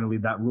then finally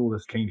that rule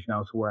has changed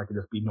now to where I can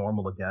just be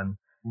normal again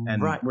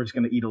and we're just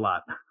going to eat a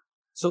lot.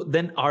 So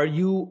then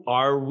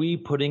are we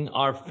putting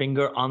our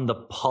finger on the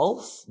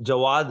pulse,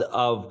 Jawad,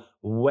 of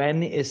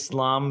when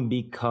Islam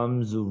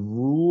becomes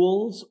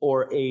rules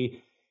or a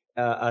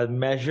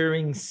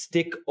measuring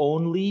stick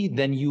only,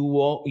 then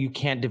you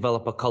can't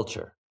develop a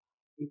culture.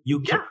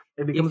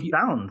 It becomes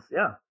bounds.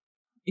 Yeah.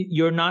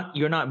 You're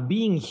not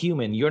being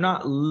human. You're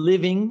not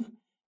living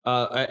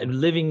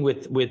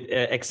with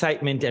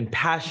excitement and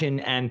passion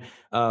and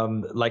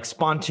like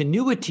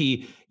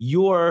spontaneity.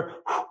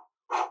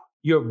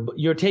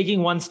 You're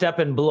taking one step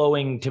and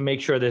blowing to make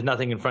sure there's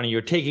nothing in front of you.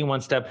 You're taking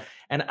one step.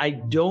 And I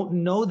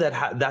don't know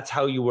that that's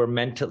how you were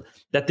meant to,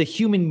 that the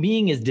human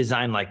being is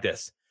designed like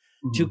this.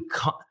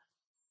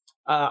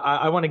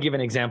 I want to give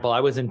an example. I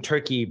was in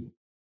Turkey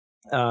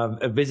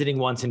visiting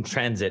once in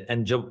transit,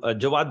 and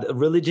Jawad,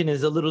 religion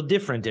is a little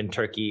different in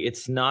Turkey.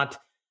 It's not.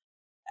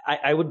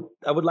 I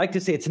would like to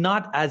say it's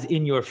not as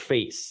in your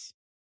face,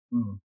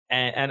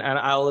 and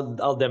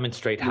I'll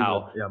demonstrate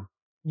how.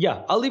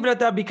 Yeah, I'll leave it at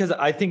that because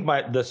I think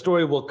the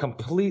story will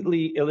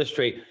completely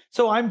illustrate.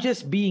 So I'm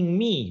just being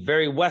me,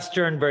 very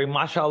Western, very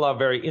mashallah,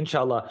 very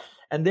inshallah.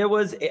 And there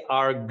was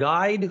our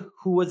guide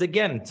who was,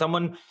 again,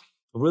 someone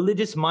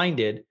religious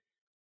minded.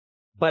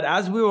 But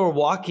as we were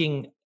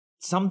walking,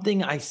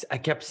 something I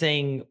kept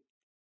saying,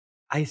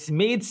 I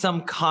made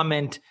some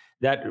comment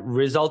that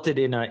resulted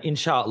in a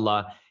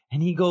inshallah.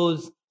 And he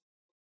goes,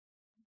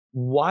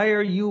 why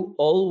are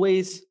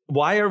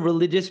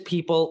religious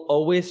people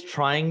always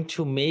trying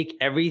to make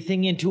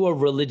everything into a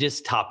religious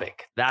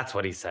topic? That's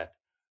what he said.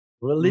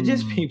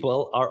 Religious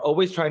people are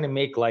always trying to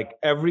make like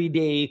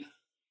everyday.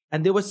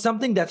 And there was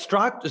something that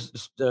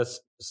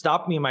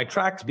stopped me in my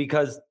tracks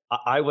because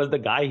I was the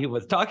guy he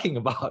was talking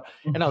about.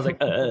 And I was like,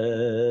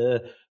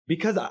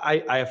 because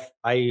I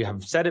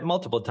have said it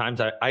multiple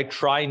times. I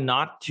try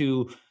not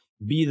to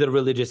be the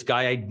religious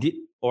guy.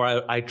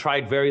 I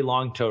tried very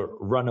long to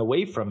run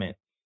away from it.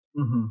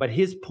 But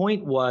his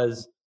point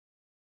was,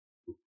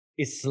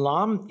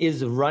 Islam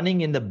is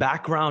running in the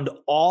background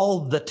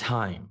all the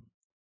time.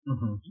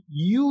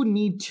 You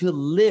need to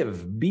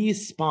live, be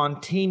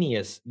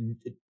spontaneous,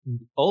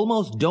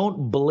 almost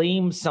don't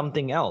blame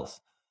something else.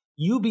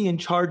 You be in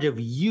charge of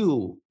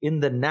you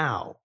in the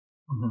now.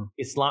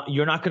 Islam,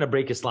 you're not going to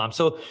break Islam.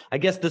 So I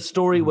guess the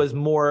story was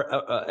more,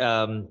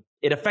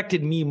 it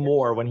affected me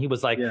more when he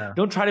was like,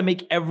 don't try to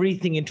make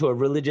everything into a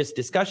religious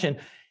discussion.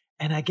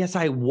 And I guess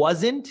I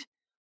wasn't.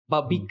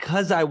 But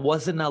because I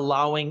wasn't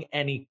allowing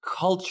any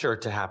culture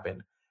to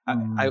happen,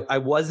 I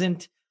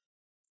wasn't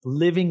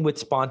living with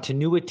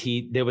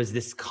spontaneity. There was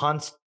this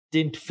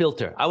constant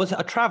filter. I was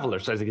a traveler.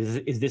 So I was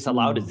like, is this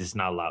allowed? Is this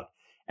not allowed?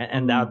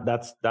 And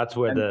that's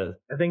where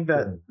I think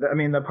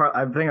the part,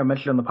 I think I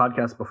mentioned on the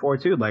podcast before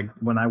too, like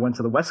when I went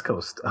to the West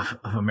Coast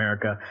of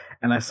America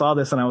and I saw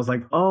this and I was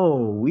like,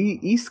 oh, we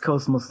East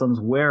Coast Muslims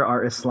wear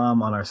our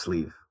Islam on our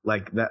sleeve.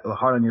 Like that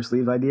heart on your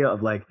sleeve idea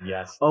of like,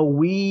 oh,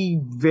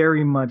 we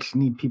very much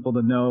need people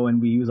to know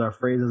and we use our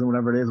phrases and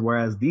whatever it is.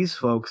 Whereas these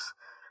folks,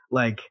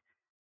 like,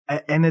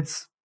 and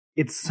it's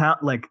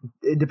like,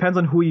 it depends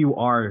on who you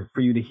are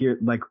for you to hear,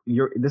 like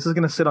this is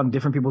going to sit on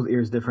different people's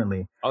ears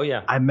differently. Oh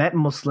yeah. I met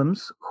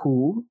Muslims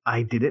who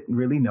I didn't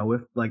really know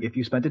if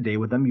you spent a day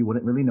with them, you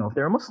wouldn't really know if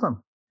they're a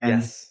Muslim.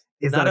 And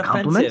is that a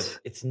compliment?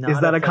 It's not.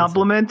 Is that a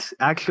compliment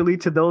actually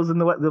to those in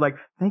the West? They're like,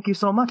 thank you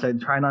so much. I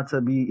try not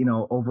to be,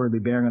 overly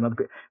bearing on other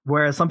people.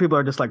 Whereas some people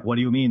are just like, what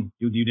do you mean?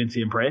 You didn't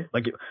see him pray?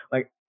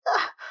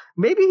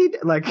 Maybe he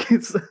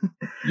it's.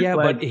 Yeah,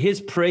 but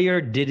his prayer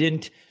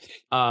didn't.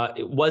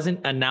 It wasn't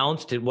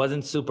announced. It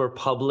wasn't super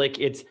public.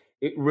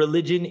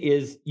 Religion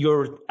is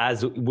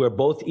as we're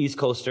both East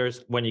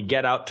Coasters. When you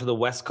get out to the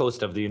West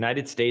Coast of the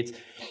United States,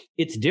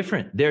 it's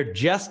different. They're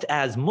just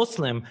as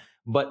Muslim,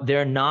 but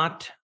they're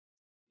not.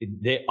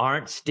 They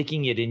aren't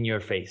sticking it in your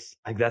face.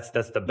 Like that's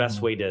the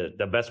best way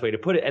to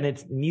put it. And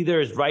it's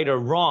neither is right or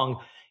wrong.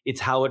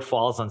 It's how it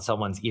falls on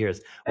someone's ears.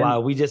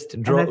 Wow, we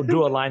just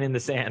drew a line in the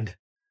sand.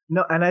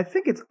 No, and I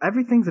think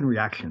everything's in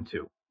reaction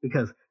too.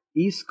 Because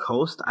East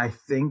Coast, I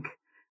think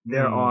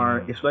there are,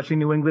 especially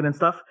New England and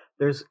stuff,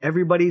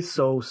 everybody's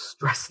so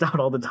stressed out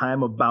all the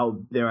time about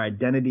their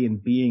identity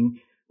and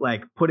being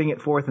like putting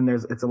it forth, and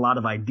it's a lot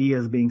of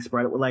ideas being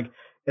spread. Like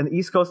in the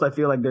East Coast, I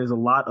feel like there's a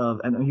lot of,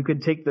 and you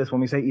could take this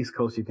when we say East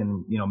Coast, you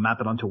can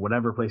map it onto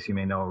whatever place you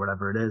may know or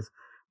whatever it is.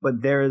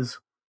 But there's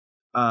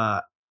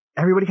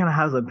everybody kind of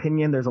has an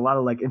opinion. There's a lot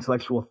of like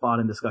intellectual thought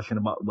and discussion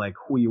about like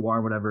who you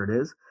are, whatever it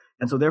is.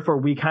 And so therefore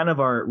we kind of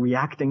are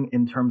reacting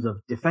in terms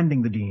of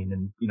defending the deen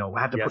and,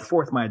 I have to put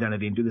forth my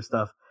identity and do this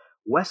stuff.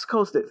 West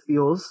Coast, it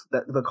feels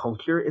that the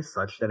culture is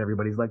such that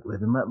everybody's like,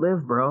 live and let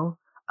live, bro.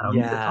 I don't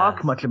need to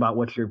talk much about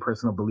what your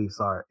personal beliefs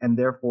are. And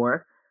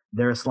therefore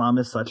their Islam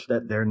is such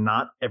that they're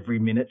not every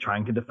minute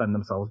trying to defend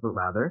themselves, but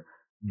rather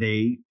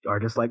they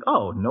are just like,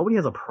 oh, nobody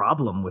has a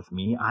problem with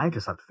me. I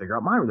just have to figure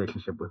out my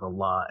relationship with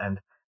Allah and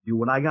do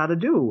what I got to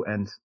do.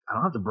 And I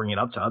don't have to bring it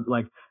up to,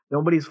 like,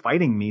 nobody's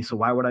fighting me. So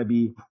why would I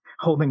be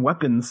holding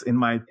weapons in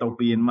my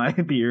topi and my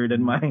beard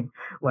and my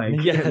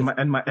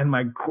and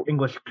my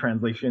English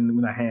translation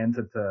in my hand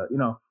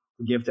to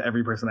give to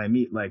every person I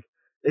meet? Like,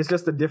 it's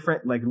just a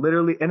different, like,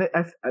 literally, and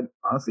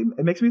honestly,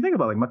 it makes me think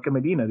about like Mecca,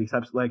 Medina, these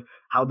types, like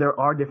how there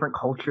are different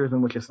cultures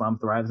in which Islam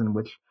thrives, in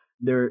which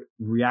they're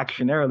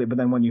reactionarily, but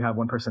then when you have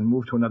one person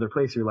move to another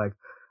place, you're like,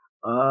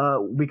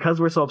 because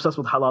we're so obsessed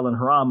with halal and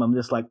haram, I'm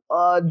just like,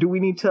 do we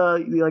need to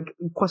like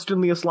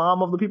question the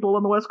Islam of the people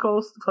on the West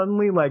Coast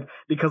suddenly? Like,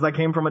 because I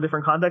came from a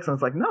different context, and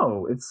it's like,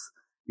 no, it's,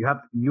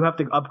 you have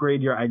to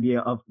upgrade your idea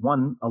of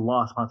one,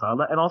 Allah subhanahu wa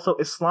ta'ala, and also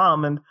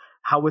Islam and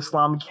how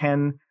Islam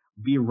can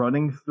be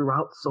running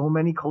throughout so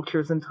many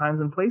cultures and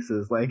times and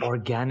places. Like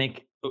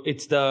organic.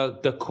 It's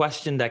the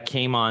question that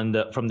came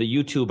from the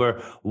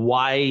YouTuber.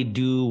 Why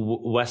do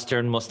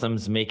Western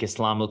Muslims make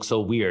Islam look so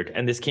weird?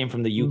 And this came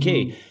from the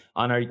UK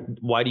on our,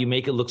 why do you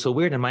make it look so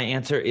weird? And my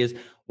answer is,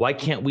 why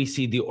can't we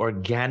see the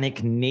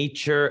organic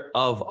nature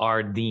of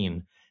our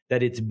deen?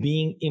 That it's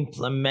being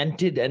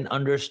implemented and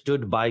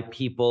understood by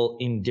people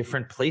in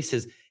different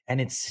places,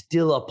 and it's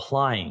still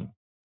applying.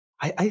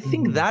 I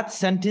think that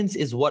sentence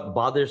is what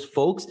bothers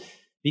folks,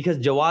 because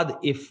Jawad,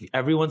 if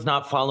everyone's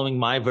not following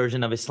my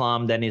version of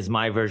Islam, then is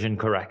my version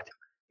correct?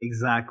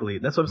 Exactly.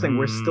 That's what I'm saying.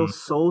 We're still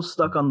so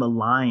stuck on the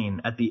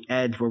line at the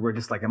edge where we're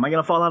just like, am I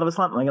going to fall out of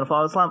Islam? Am I going to fall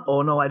out of Islam?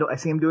 Oh no, I don't. I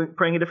see him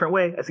praying a different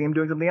way. I see him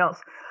doing something else.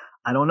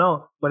 I don't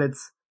know. But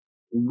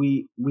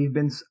we've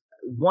been,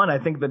 one, I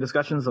think the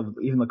discussions of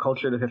even the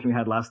culture discussion we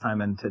had last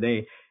time and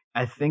today,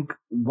 I think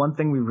one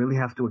thing we really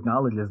have to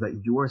acknowledge is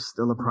that you are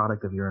still a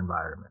product of your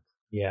environment.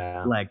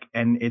 Yeah. Like,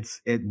 and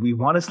we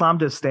want Islam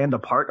to stand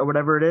apart or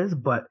whatever it is,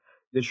 but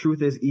the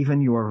truth is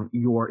even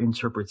your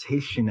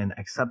interpretation and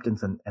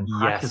acceptance and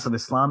practice of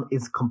Islam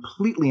is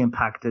completely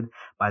impacted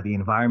by the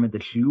environment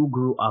that you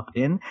grew up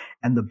in.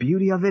 And the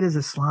beauty of it is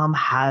Islam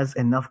has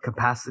enough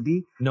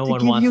capacity to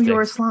give you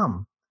your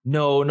Islam.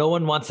 No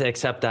one wants to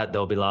accept that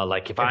though, Bilal.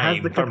 Like if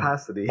I'm from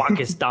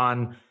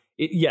Pakistan,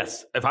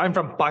 yes, if I'm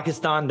from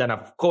Pakistan, then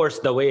of course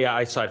the way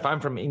I saw it. If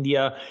I'm from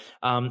India,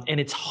 and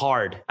it's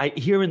hard.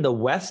 Here in the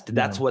West,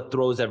 that's what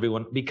throws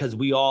everyone, because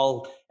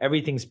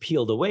everything's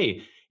peeled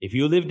away. If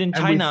you lived in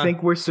China, and we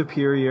think we're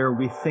superior.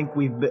 We think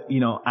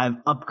I've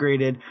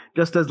upgraded,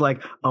 just as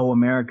like, oh,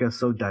 America is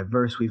so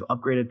diverse. We've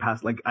upgraded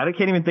past, like, I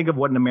can't even think of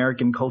what an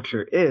American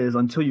culture is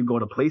until you go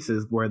to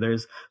places where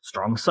there's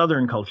strong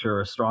Southern culture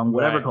or strong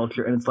whatever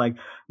culture. And it's like,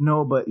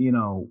 no, but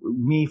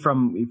me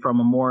from a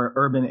more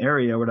urban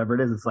area or whatever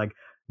it is, it's like,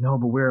 no,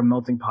 but we're a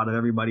melting pot of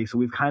everybody. So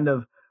we've kind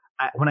of,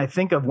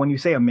 when you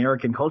say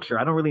American culture,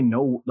 I don't really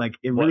know. Like,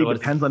 it really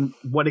depends on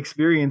what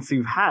experience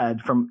you've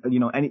had from,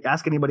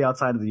 ask anybody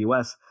outside of the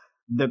US.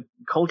 The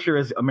culture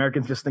is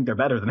Americans just think they're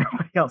better than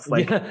everybody else.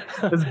 Like,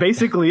 that's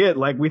basically it.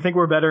 Like, we think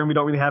we're better and we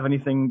don't really have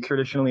anything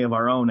traditionally of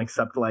our own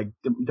except like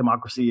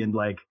democracy and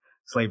like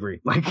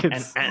slavery. Like,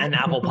 it's and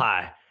apple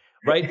pie.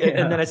 Right.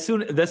 And then as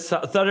soon the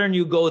southern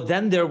you go,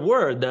 then there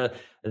were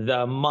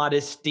the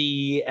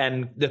modesty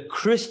and the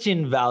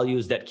Christian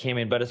values that came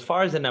in. But as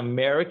far as an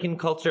American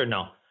culture,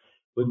 no.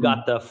 We've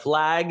got the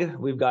flag,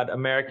 we've got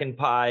American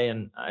pie,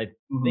 and I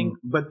think.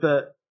 But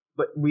the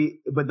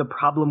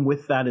problem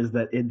with that is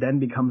that it then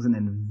becomes an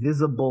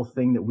invisible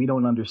thing that we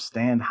don't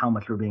understand how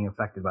much we're being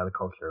affected by the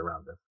culture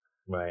around us.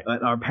 Right.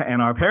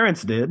 Our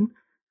parents did.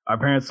 Our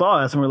parents saw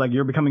us and were like,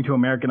 "You're becoming too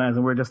Americanized,"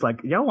 and we're just like,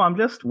 "Yo, I'm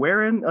just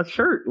wearing a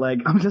shirt.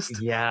 Like, I'm just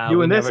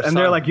doing this," and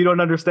they're like, "You don't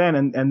understand,"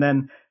 and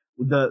then.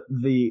 The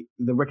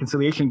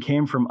reconciliation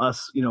came from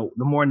us. The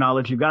more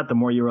knowledge you got, the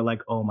more you were like,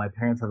 oh, my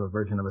parents have a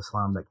version of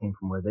Islam that came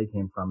from where they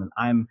came from, and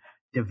I'm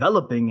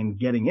developing and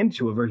getting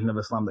into a version of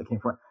Islam that came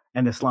from.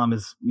 And Islam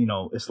is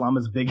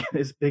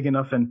big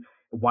enough and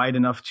wide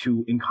enough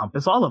to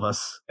encompass all of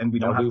us, and we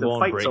don't have to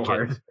fight so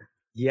hard.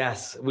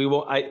 Yes, we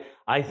will.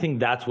 I think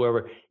that's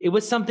where it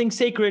was something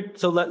sacred.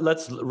 So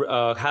let's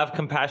have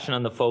compassion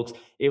on the folks.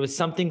 It was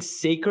something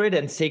sacred,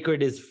 and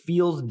sacred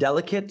feels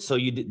delicate. So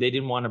they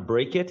didn't want to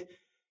break it.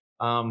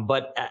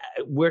 But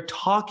we're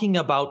talking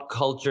about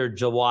culture,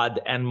 Jawad,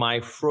 and my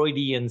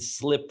Freudian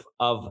slip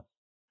of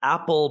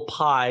apple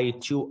pie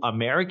to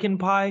American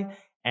pie,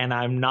 and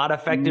I'm not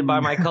affected by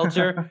my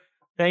culture.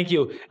 Thank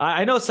you.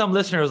 I know some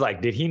listeners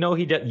like, did he know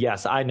he did?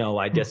 Yes, I know.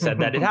 I just said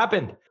that it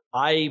happened.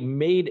 I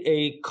made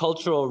a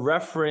cultural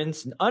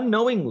reference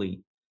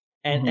unknowingly,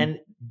 and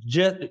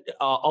just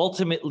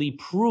ultimately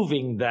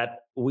proving that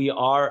we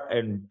are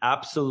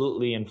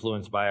absolutely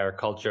influenced by our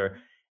culture.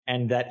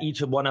 And that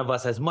each one of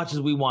us, as much as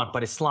we want,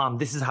 but Islam,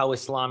 this is how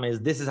Islam is.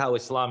 This is how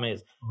Islam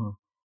is.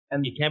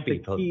 And it can't be.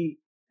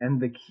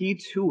 The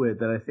key to it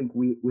that I think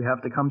we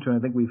have to come to, and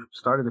I think we've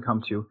started to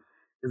come to,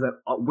 is that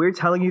we're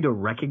telling you to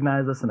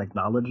recognize this and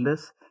acknowledge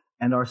this.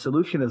 And our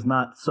solution is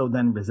not so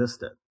then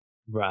resist it.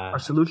 Right. Our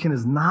solution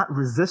is not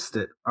resist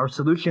it. Our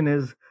solution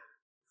is,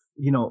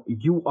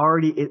 you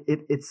already,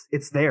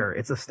 it's there.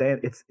 It's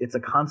a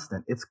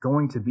constant. It's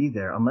going to be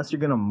there. Unless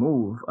you're going to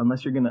move,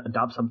 unless you're going to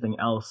adopt something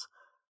else,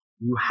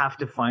 you have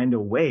to find a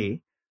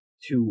way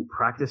to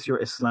practice your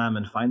Islam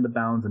and find the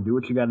balance and do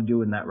what you got to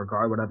do in that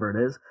regard, whatever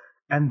it is,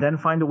 and then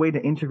find a way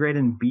to integrate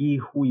and be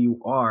who you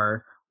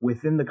are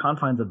within the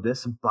confines of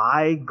this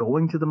by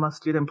going to the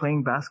masjid and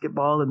playing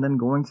basketball and then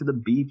going to the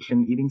beach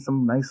and eating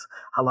some nice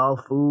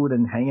halal food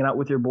and hanging out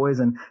with your boys,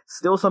 and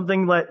still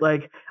something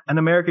like an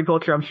American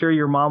culture. I'm sure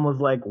your mom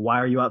was like, why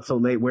are you out so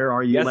late? Where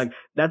are you? Yes. Like,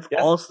 that's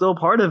all still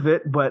part of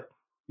it, but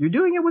you're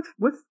doing it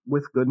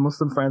with good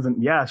Muslim friends.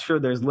 And yeah,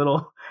 sure, there's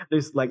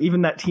like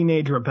even that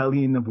teenage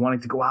rebellion of wanting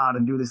to go out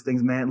and do these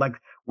things, man.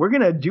 Like, we're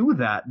going to do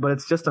that, but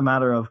it's just a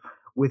matter of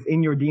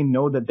within your deen,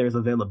 know that there's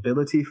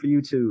availability for you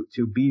to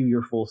be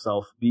your full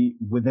self, be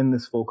within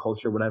this full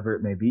culture, whatever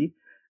it may be.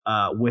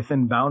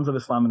 within bounds of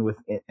Islam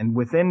and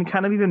within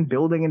kind of even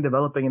building and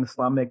developing an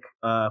Islamic,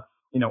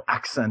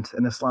 accent,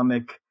 an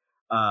Islamic,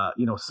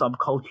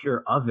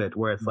 subculture of it,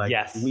 where it's like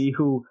Yes.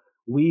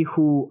 we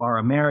who are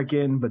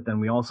American, but then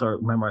we also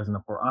are memorizing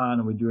the Quran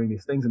and we're doing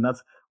these things. And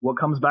that's what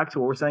comes back to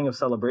what we're saying of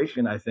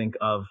celebration, I think,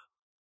 of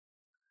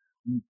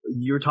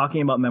you're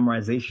talking about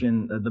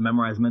memorization, the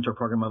Memorize Mentor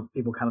program, of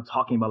people kind of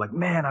talking about like,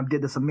 man, I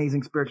did this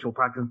amazing spiritual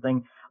practice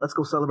thing. Let's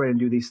go celebrate and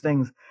do these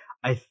things.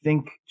 I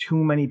think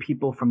too many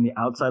people from the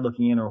outside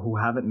looking in, or who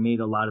haven't made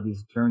a lot of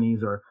these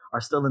journeys or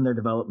are still in their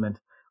development,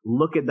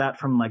 look at that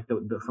from like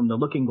from the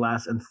looking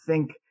glass and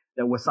think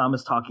that Wissam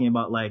is talking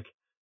about, like,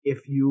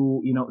 if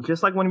you,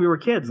 just like when we were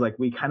kids, like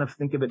we kind of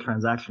think of it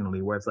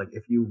transactionally, where it's like,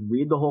 if you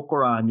read the whole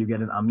Quran, you get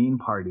an Amin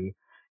party.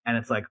 And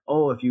it's like,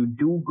 oh, if you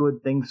do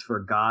good things for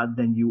God,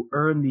 then you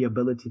earn the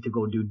ability to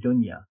go do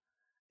dunya.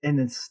 And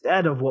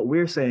instead of what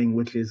we're saying,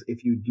 which is,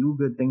 if you do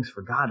good things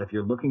for God, if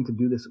you're looking to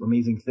do this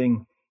amazing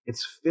thing,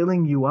 it's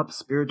filling you up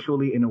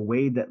spiritually in a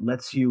way that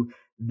lets you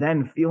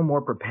then feel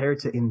more prepared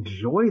to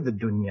enjoy the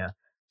dunya,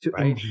 to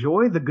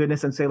enjoy the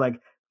goodness, and say, like,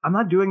 I'm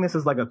not doing this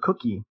as like a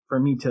cookie for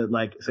me to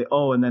like say,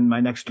 oh, and then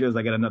my next year is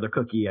I get another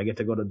cookie. I get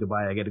to go to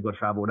Dubai. I get to go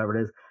travel, whatever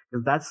it is.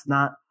 Because that's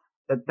not,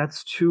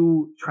 that's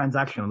too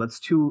transactional. That's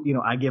too,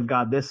 I give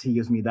God this, he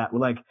gives me that.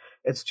 Like,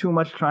 it's too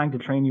much trying to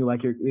train you.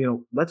 Like,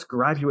 let's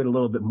graduate a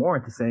little bit more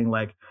into saying,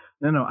 like,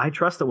 no, I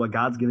trust that what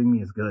God's giving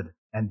me is good.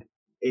 And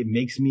it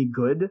makes me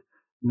good,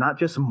 not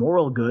just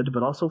moral good,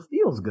 but also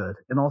feels good.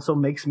 And also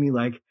makes me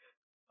like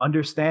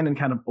understand and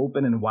kind of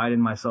open and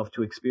widen myself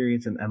to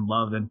experience and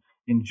love and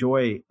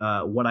enjoy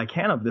what I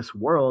can of this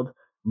world,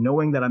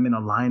 knowing that I'm in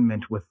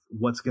alignment with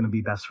what's going to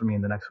be best for me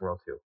in the next world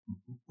too.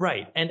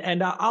 Right.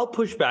 And I'll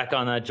push back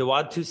on that,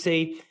 Jawad, to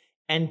say,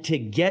 and to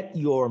get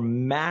your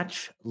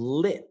match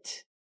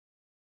lit,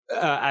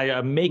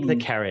 I make the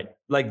carrot.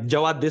 Like,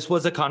 Jawad, this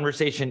was a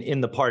conversation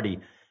in the party.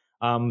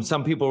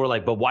 Some people were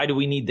like, but why do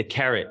we need the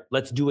carrot?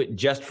 Let's do it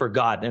just for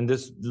God. And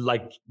this,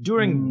 like,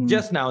 during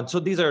just now. And so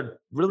these are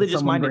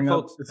religious minded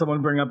folks. If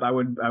someone bring up, I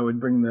would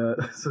bring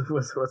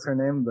what's her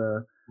name?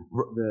 The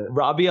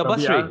Rabia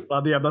Basri.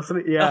 Rabia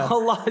Basri. Yeah.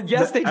 Allah.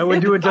 Yes, they did. I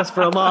would do it just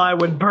for Allah. I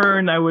would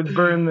burn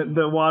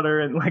the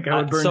water, and like I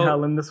would burn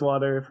hell in this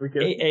water if we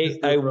could.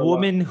 A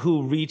woman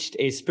who reached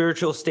a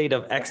spiritual state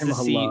of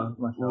ecstasy,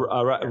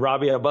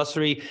 Rabia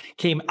Basri,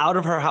 came out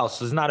of her house.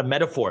 This is not a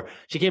metaphor.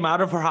 She came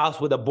out of her house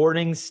with a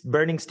burning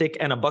stick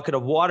and a bucket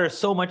of water,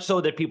 so much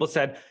so that people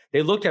said,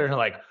 they looked at her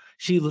like,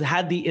 she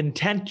had the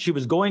intent. She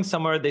was going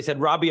somewhere. They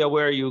said, Rabia,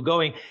 where are you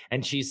going?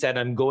 And she said,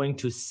 I'm going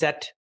to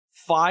set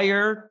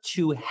fire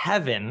to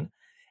heaven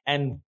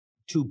and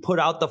to put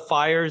out the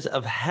fires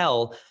of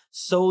hell,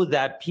 so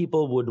that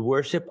people would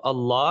worship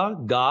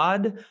Allah,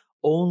 God,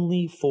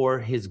 only for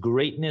his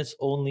greatness,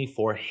 only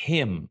for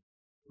him.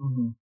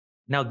 Mm-hmm.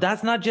 Now,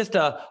 that's not just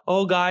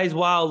oh, guys,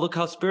 wow, look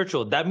how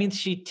spiritual. That means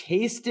she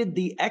tasted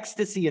the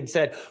ecstasy and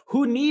said,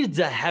 who needs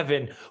a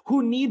heaven?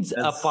 Who needs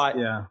a fire?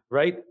 Yeah.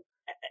 Right?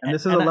 And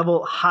this is a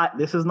level high.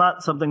 This is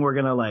not something we're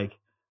going to like.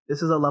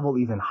 This is a level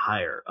even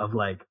higher of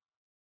like,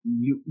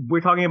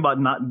 we're talking about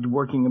not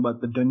working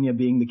about the dunya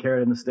being the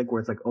carrot and the stick, where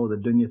it's like, oh, the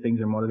dunya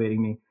things are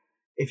motivating me.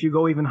 If you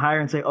go even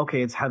higher and say,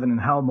 okay, it's heaven and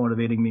hell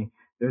motivating me,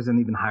 there's an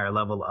even higher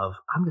level of,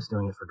 I'm just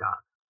doing it for God.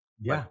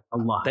 Yeah. Like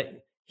Allah.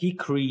 He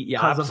created,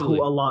 because absolutely.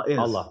 Of who Allah is.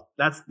 Allah.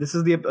 This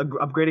is the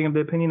upgrading of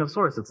the opinion of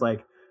source. It's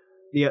like,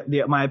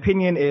 my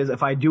opinion is,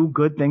 if I do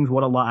good things,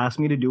 what Allah asks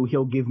me to do,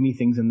 he'll give me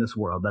things in this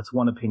world. That's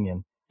one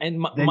opinion. And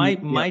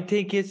my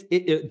take is,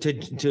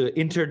 to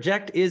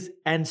interject is,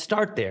 and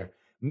start there.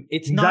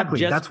 It's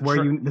exactly. Not just that's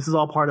where this is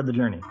all part of the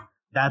journey.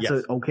 That's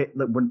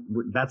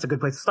that's a good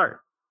place to start.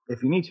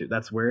 If you need to,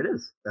 that's where it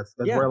is. That's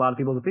where a lot of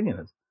people's opinion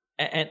is.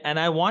 And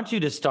I want you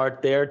to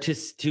start there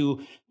to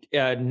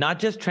not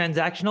just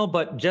transactional,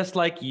 but just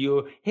like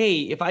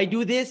hey, if I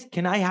do this,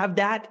 can I have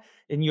that?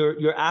 And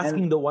you're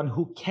asking the one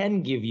who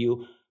can give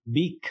you,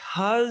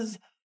 because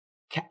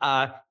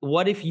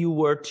what if you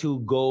were to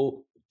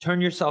go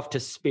turn yourself to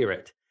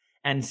spirit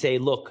and say,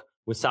 look,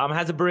 Wissam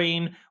has a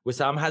brain,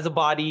 Wissam has a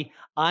body.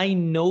 I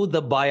know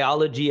the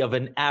biology of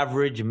an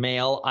average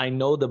male. I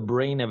know the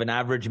brain of an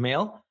average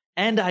male,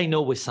 and I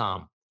know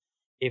Wissam.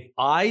 If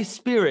I,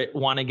 spirit,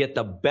 want to get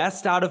the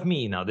best out of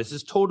me, now this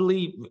is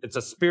it's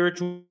a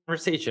spiritual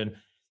conversation,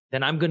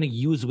 then I'm going to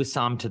use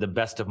Wissam to the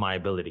best of my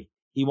ability.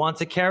 He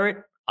wants a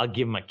carrot, I'll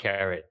give him a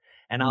carrot,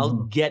 and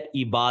I'll get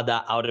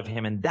ibadah out of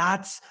him. And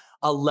that's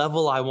a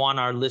level I want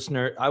our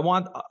listener. I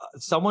want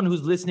someone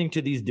who's listening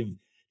to these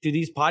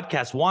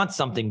podcasts wants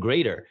something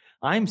greater.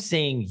 I'm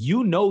saying,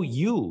 you know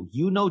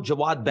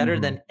Jawad better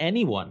than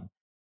anyone.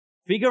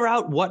 Figure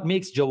out what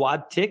makes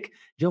Jawad tick.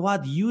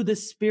 Jawad, you, the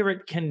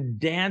spirit, can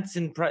dance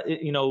and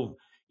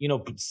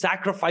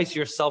sacrifice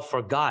yourself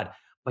for God.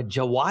 But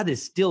Jawad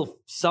is still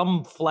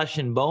some flesh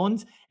and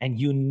bones, and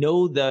you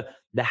know the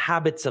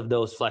habits of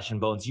those flesh and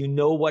bones. You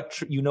know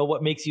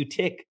what makes you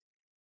tick.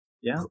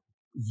 Yeah.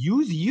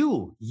 Use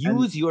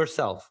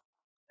yourself.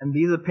 And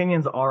these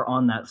opinions are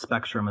on that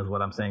spectrum, is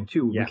what I'm saying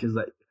too, which is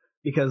that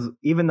because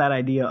even that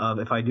idea of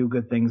if I do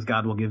good things,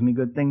 God will give me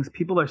good things,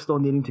 people are still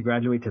needing to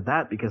graduate to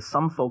that, because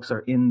some folks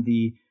are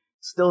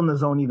still in the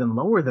zone even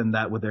lower than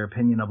that with their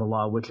opinion of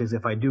Allah, which is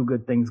if I do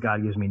good things,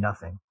 God gives me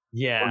nothing.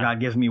 Yeah. Or God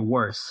gives me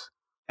worse.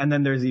 And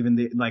then there's even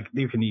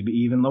you can be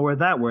even lower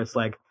that, where it's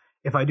like,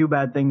 if I do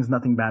bad things,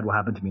 nothing bad will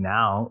happen to me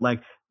now.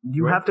 Like,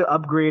 you have to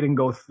upgrade and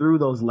go through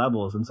those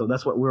levels. And so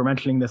that's what we were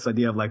mentioning, this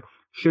idea of like,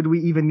 should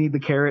we even need the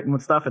carrot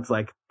and stuff? It's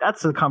like,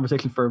 that's a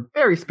conversation for a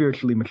very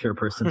spiritually mature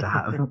person to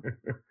have.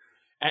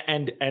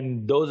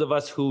 And those of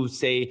us who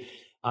say,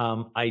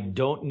 I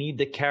don't need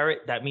the carrot,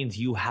 that means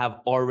you have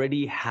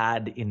already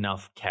had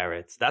enough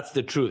carrots. That's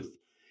the truth.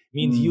 It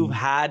means you've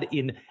had,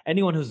 in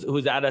anyone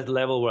who's at a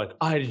level where like,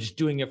 oh, I'm just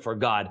doing it for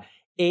God.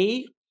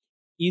 Either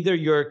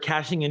you're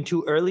cashing in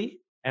too early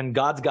and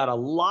God's got a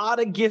lot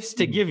of gifts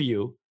to give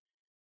you.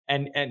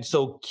 And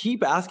so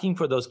keep asking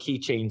for those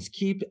keychains,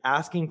 keep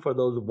asking for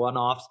those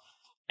one-offs.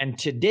 And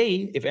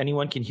today, if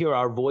anyone can hear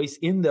our voice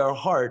in their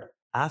heart,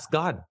 ask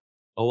God,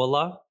 oh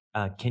Allah,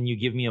 can you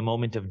give me a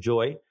moment of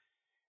joy?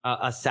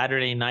 A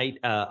Saturday night,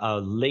 a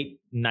late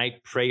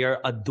night prayer,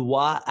 a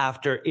dua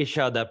after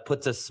Isha that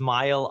puts a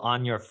smile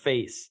on your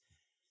face,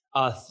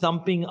 a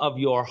thumping of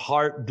your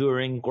heart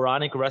during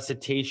Quranic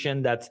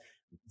recitation that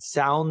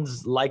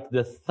sounds like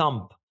the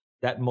thump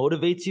that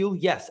motivates you.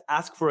 Yes,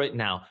 ask for it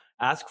now.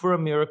 Ask for a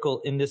miracle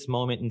in this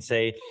moment and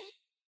say,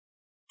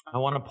 I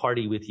want to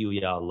party with you,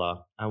 Ya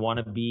Allah. I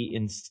want to be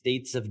in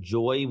states of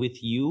joy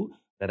with you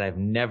that I've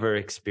never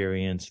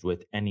experienced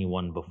with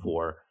anyone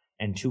before.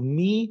 And to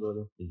me,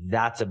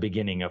 that's a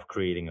beginning of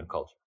creating a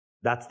culture.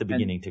 That's the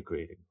beginning to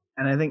creating.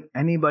 And I think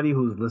anybody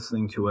who's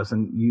listening to us,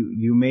 and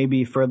you may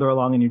be further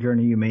along in your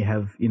journey, you may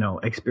have,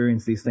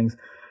 experienced these things.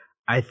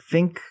 I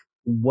think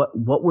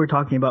what we're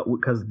talking about,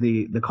 because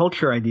the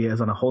culture idea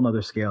is on a whole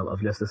nother scale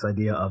of just this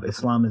idea of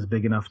Islam is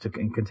big enough to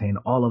contain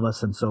all of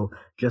us. And so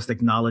just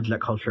acknowledge that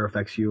culture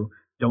affects you.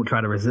 Don't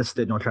try to resist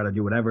it. Don't try to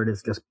do whatever it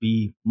is. Just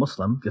be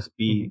Muslim. Just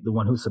be the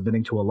one who's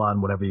submitting to Allah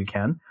in whatever you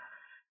can.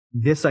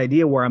 This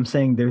idea where I'm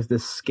saying there's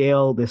this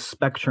scale, this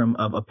spectrum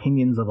of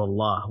opinions of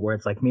Allah, where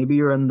it's like, maybe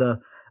you're in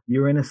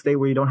a state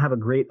where you don't have a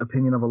great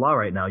opinion of Allah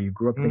right now. You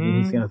grew up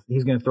thinking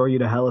he's gonna throw you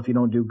to hell if you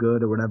don't do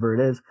good or whatever it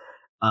is.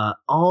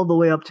 All the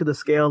way up to the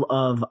scale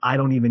of, I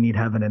don't even need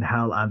heaven and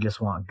hell, I just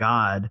want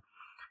God.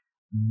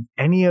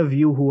 Any of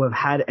you who have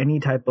had any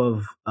type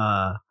of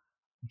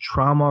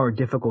trauma or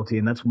difficulty,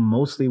 and that's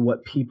mostly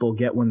what people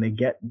get when they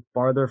get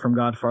farther from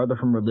God, farther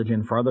from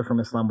religion, farther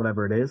from Islam,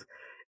 whatever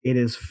it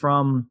is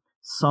from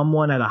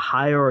someone at a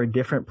higher or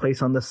different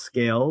place on the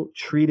scale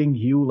treating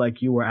you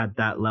like you were at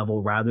that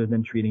level rather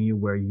than treating you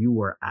where you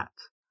were at.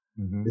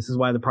 This is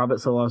why the Prophet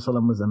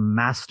ﷺ was a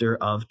master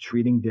of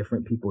treating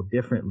different people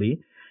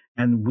differently.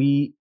 And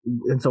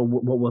so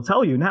what we'll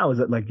tell you now is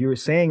that, like, we're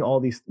saying all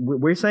these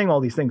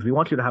things. We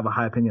want you to have a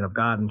high opinion of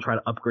God and try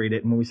to upgrade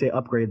it. And when we say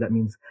upgrade, that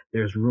means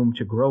there's room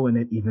to grow in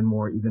it even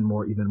more.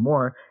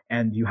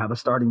 And you have a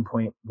starting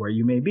point where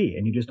you may be,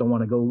 and you just don't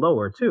want to go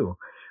lower too.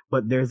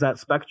 But there's that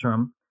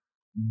spectrum.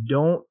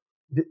 Don't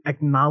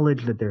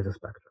acknowledge that there's a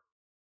spectrum.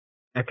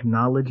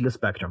 Acknowledge the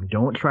spectrum.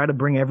 Don't try to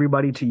bring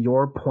everybody to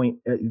your point,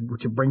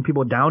 to bring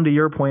people down to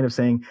your point of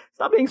saying,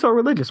 stop being so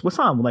religious.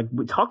 Wassam, like,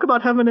 we talk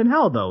about heaven and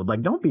hell though.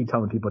 Like, don't be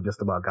telling people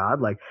just about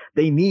God. Like,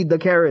 they need the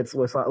carrots.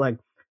 Wassam. Like,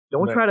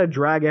 don't try to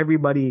drag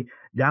everybody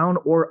down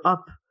or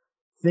up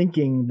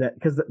thinking that,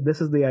 because this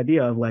is the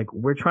idea of, like,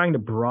 we're trying to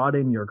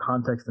broaden your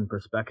context and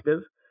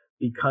perspective,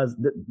 because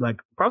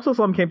Prophet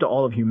ﷺ came to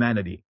all of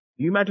humanity.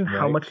 Do you imagine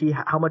how much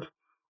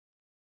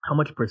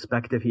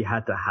perspective he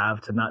had to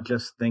have to not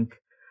just think,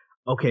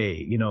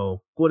 okay,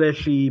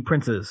 Qurayshi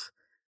princes.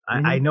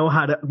 I know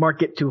how to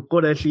market to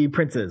Qurayshi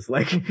princes.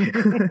 Like,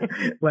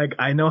 like,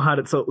 I know how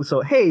to,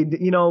 so, hey,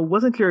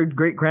 wasn't your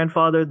great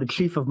grandfather the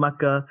chief of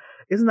Mecca?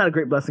 Isn't that a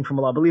great blessing from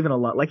Allah? Believe in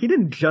Allah. Like, he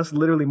didn't just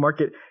literally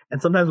market. And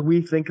sometimes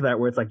we think that,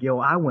 where it's like, yo,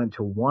 I went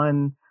to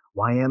one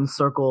YM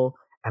circle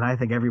and I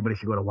think everybody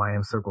should go to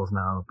YM circles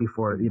now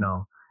before,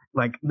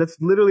 like, that's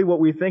literally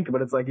what we think.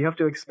 But it's like, you have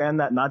to expand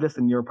that, not just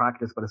in your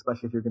practice, but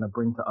especially if you're going to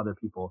bring to other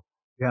people.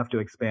 You have to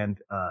expand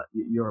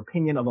your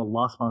opinion of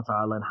Allah subhanahu wa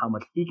ta'ala and how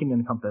much he can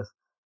encompass.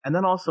 And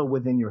then also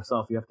within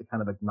yourself, you have to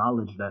kind of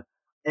acknowledge that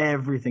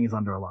everything is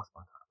under Allah subhanahu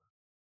wa ta'ala.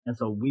 And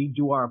so we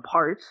do our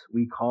part.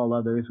 We call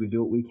others. We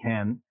do what we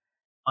can,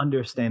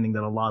 understanding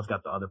that Allah's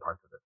got the other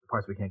parts of it, the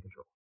parts we can't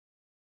control.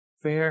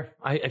 Fair.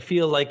 I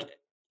feel like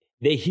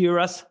they hear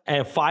us,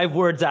 and 5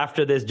 words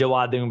after this,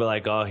 Jawad, they're going to be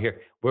like, oh,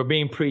 here, we're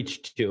being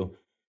preached to.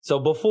 So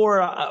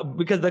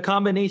because the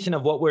combination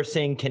of what we're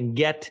saying can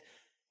get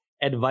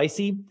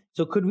advicey.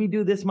 So could we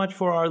do this much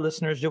for our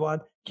listeners, Jawad?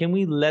 Can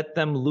we let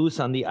them loose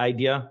on the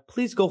idea?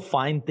 Please go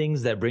find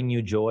things that bring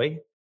you joy.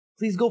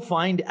 Please go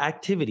find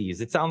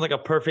activities. It sounds like a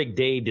perfect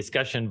day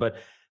discussion, but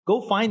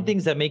go find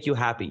things that make you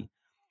happy.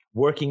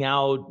 Working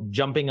out,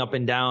 jumping up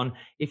and down.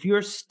 If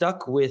you're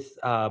stuck with,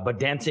 but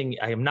dancing,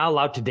 I am not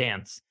allowed to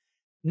dance.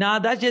 Nah,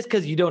 that's just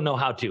because you don't know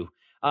how to.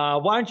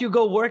 Why don't you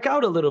go work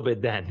out a little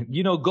bit then?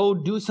 Go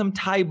do some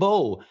Tai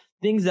Bo.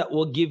 things that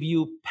will give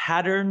you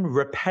pattern,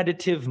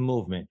 repetitive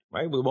movement,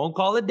 right? We won't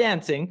call it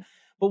dancing,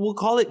 but we'll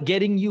call it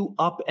getting you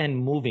up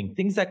and moving,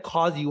 things that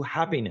cause you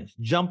happiness,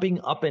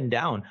 jumping up and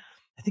down.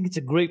 I think it's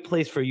a great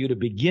place for you to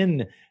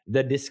begin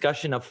the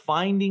discussion of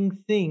finding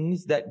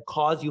things that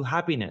cause you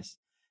happiness.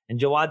 And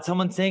Jawad,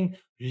 someone saying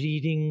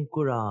reading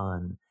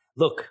Quran.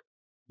 Look,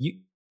 you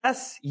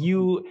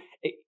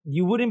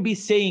wouldn't be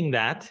saying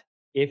that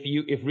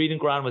if reading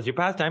Quran was your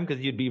pastime,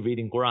 because you'd be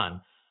reading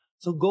Quran.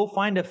 So go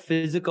find a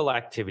physical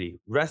activity,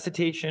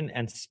 recitation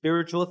and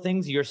spiritual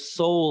things. Your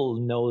soul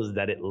knows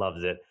that it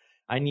loves it.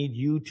 I need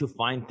you to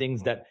find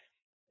things that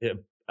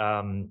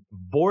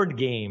board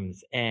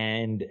games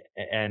and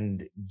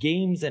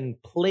games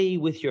and play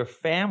with your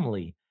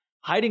family.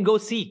 Hide and go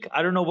seek.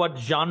 I don't know what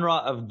genre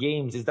of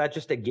games. Is that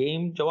just a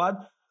game,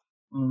 Jawad?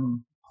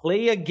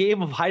 Play a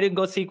game of hide and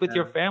go seek with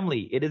your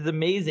family. It is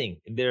amazing.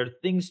 There are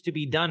things to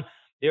be done.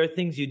 There are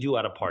things you do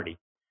at a party.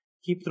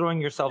 Keep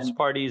throwing yourselves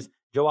parties.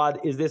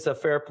 Jawad, is this a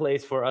fair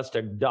place for us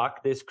to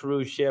dock this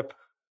cruise ship?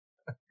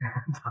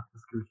 Dock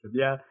this cruise ship,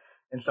 yeah,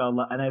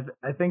 inshallah. And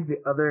I think the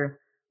other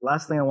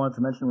last thing I wanted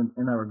to mention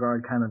in that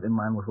regard, kind of in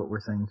line with what we're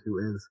saying too,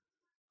 is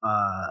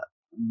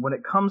when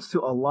it comes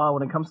to Allah,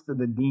 when it comes to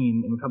the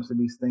deen, and when it comes to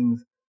these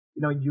things,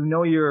 you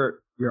know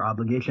your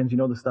obligations, you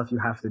know the stuff you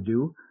have to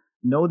do.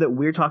 Know that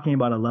we're talking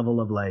about a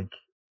level of like,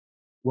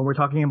 when we're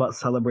talking about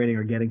celebrating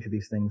or getting to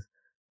these things,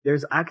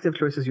 there's active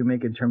choices you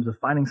make in terms of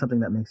finding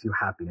something that makes you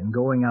happy and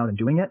going out and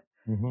doing it.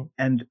 Mm-hmm.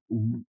 And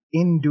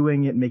in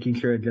doing it, making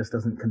sure it just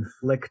doesn't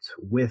conflict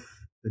with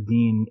the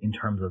deen in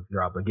terms of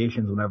your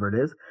obligations, whatever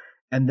it is.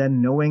 And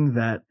then knowing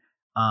that,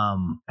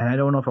 and I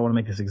don't know if I want to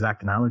make this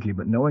exact analogy,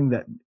 but knowing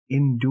that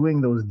in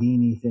doing those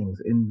deeny things,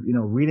 in,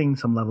 reading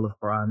some level of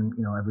Quran,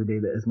 every day,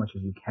 that as much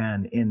as you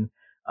can, in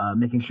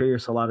making sure your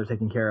salat are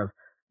taken care of,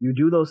 you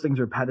do those things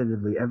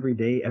repetitively every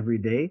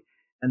day.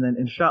 And then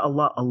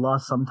inshallah, Allah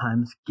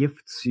sometimes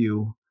gifts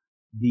you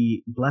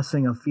the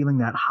blessing of feeling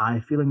that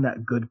high, feeling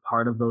that good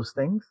part of those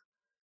things.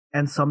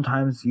 And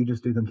sometimes you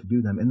just do them to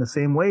do them. In the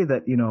same way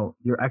that,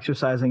 you're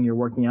exercising, you're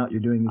working out, you're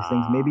doing these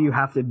things. Maybe you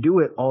have to do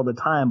it all the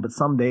time, but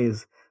some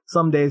days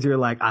you're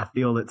like, I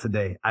feel it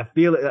today. I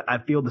feel it. I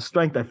feel the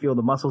strength. I feel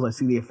the muscles. I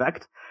see the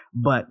effect.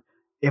 But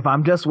if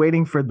I'm just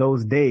waiting for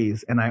those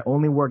days and I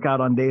only work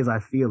out on days I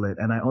feel it,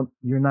 and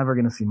you're never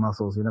going to see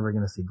muscles. You're never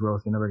going to see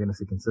growth. You're never going to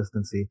see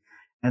consistency.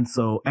 And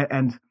so,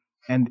 and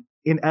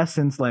in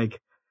essence,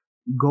 like,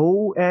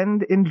 go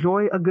and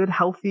enjoy a good,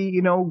 healthy,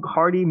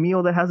 hearty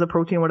meal that has a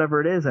protein, whatever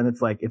it is. And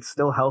it's like, it's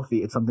still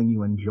healthy. It's something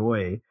you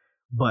enjoy,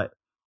 but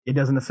it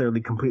doesn't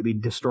necessarily completely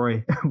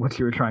destroy what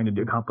you were trying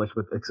to accomplish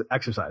with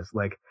exercise.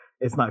 Like,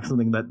 it's not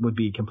something that would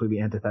be completely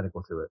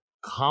antithetical to it.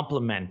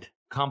 Complement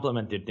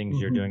the things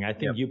you're doing. I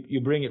think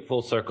you bring it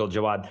full circle,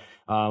 Jawad.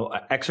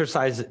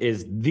 Exercise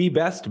is the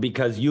best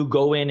because you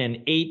go in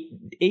and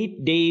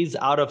 8 days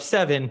out of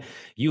 7,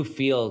 you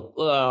feel,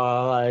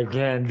 I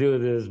can't do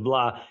this,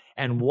 blah.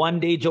 And one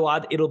day,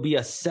 Jawad, it'll be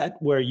a set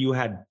where you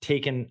had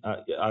taken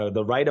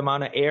the right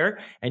amount of air,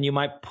 and you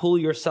might pull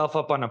yourself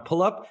up on a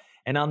pull-up.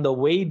 And on the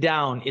way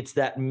down, it's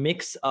that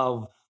mix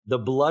of the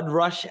blood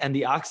rush and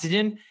the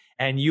oxygen,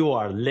 and you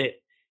are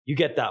lit. You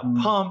get that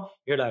pump.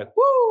 You're like,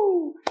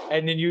 woo!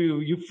 And then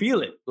you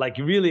feel it. Like,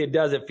 really, it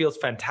does. It feels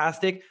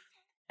fantastic.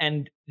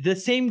 And the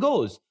same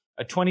goes.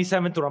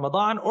 27th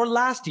Ramadan or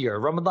last year,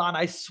 Ramadan,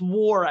 I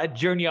swore at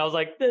Journey, I was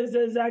like, this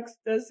is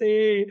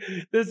ecstasy.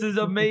 This is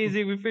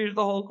amazing. We finished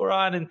the whole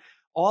Quran and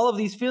all of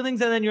these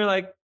feelings. And then you're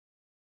like,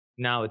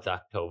 now it's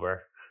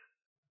October.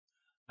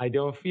 I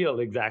don't feel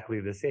exactly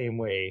the same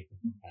way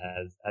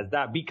as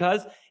that,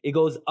 because it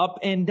goes up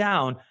and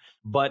down.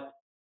 But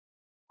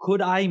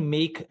could I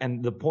make,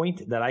 and the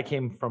point that I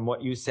came from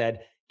what you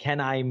said,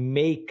 can I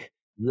make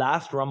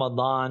last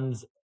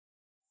Ramadan's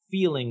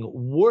feeling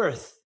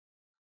worth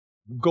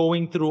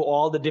going through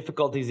all the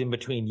difficulties in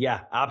between?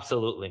 Yeah,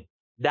 absolutely.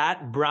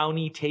 That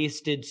brownie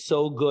tasted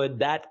so good.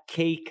 That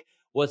cake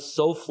was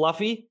so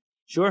fluffy.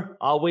 Sure,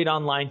 I'll wait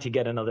online to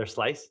get another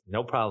slice.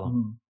 No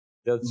problem.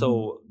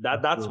 So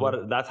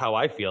that's how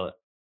I feel it.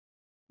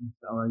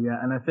 Yeah,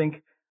 and I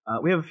think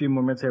we have a few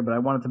more minutes here, but I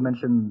wanted to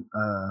mention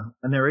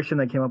a narration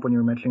that came up when you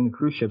were mentioning the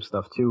cruise ship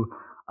stuff too.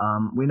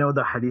 We know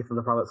the hadith of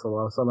the Prophet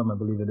sallallahu alaihi wasallam, I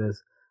believe it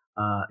is,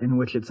 in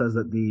which it says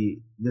that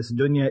this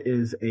dunya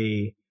is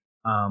a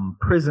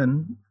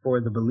prison for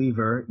the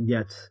believer,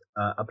 yet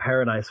a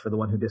paradise for the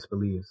one who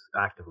disbelieves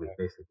actively,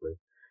 basically.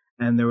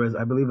 And there was,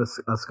 I believe,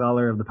 a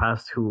scholar of the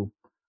past who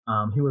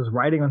he was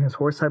riding on his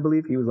horse. I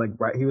believe he looked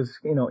like he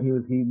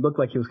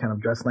was kind of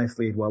dressed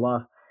nicely, well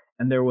off.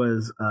 And there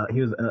was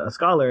he was a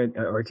scholar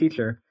or a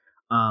teacher,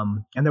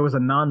 and there was a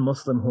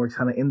non-Muslim who was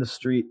kind of in the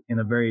street in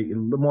a very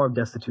more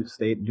destitute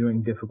state,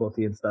 doing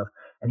difficulty and stuff.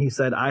 And he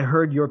said, "I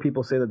heard your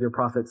people say that your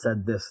prophet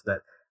said this, that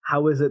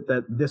how is it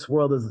that this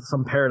world is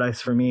some paradise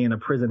for me and a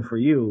prison for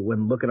you,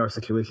 when look at our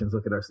situations,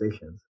 look at our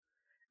stations?"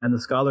 And the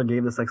scholar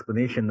gave this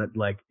explanation that,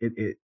 like,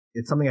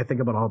 it's something I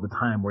think about all the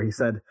time, where he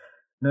said,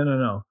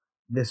 no.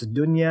 this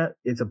dunya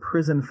is a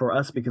prison for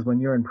us, because when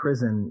you're in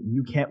prison,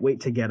 you can't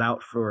wait to get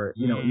out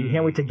you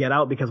can't wait to get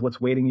out because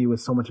what's waiting you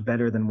is so much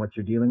better than what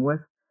you're dealing with.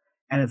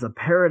 And it's a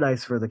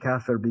paradise for the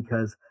kafir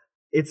because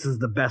it's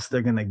the best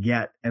they're going to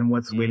get. And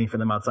what's waiting for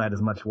them outside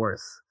is much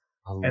worse.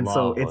 And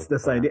so it's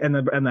this idea.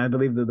 And I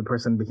believe that the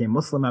person became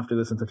Muslim after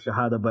this and took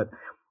Shahada. But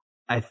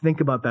I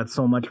think about that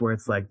so much, where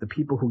it's like the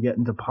people who get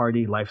into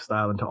party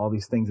lifestyle, into all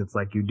these things, it's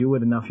like you do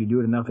it enough, and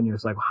you're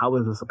just like, how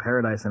is this a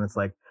paradise? And it's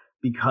like,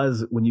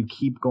 because when you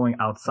keep going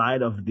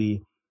outside of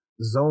the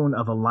zone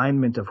of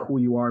alignment of who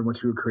you are and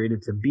what you were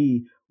created to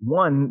be,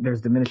 one,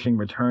 there's diminishing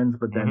returns,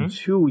 but then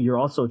two, you're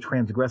also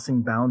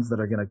transgressing bounds that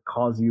are going to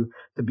cause you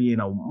to be in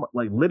a,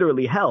 like,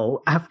 literally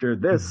hell after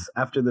this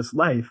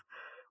life.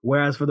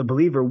 Whereas for the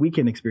believer, we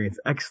can experience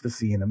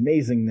ecstasy and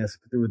amazingness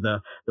through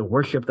the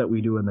worship that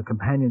we do and the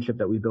companionship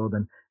that we build,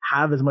 and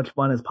have as much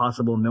fun as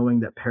possible, knowing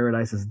that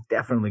paradise is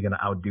definitely going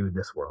to outdo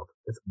this world.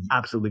 It's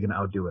absolutely going to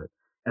outdo it.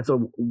 And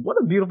so what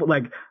a beautiful,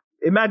 like,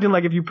 imagine,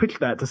 like, if you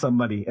pitched that to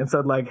somebody and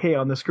said, like, hey,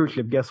 on this cruise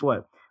ship, guess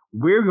what?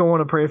 We're going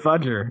to pray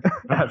Fajr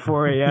at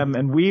 4 a.m.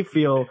 and we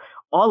feel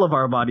all of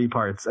our body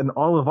parts and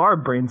all of our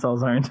brain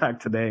cells are intact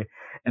today.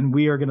 And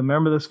we are going to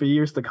remember this for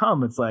years to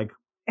come. It's like,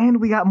 and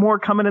we got more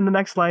coming in the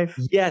next life.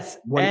 Yes.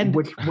 What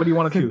do you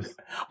want to choose?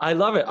 I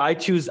love it. I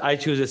choose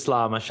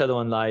Islam. Ashhadu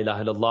an la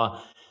ilaha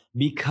illallah.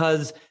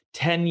 Because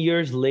 10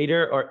 years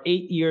later or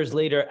 8 years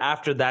later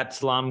after that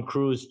Islam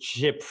cruise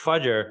ship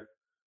Fajr,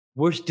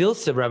 we're still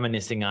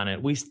reminiscing on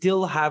it. We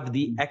still have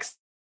the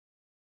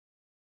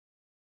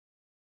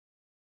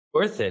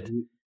worth it.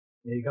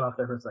 Yeah, you got off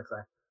there for a sec,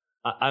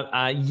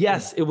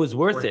 yes, it was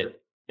worth it.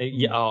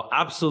 Yeah,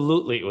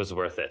 absolutely, it was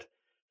worth it.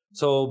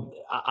 So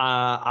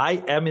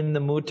I am in the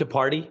mood to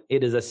party.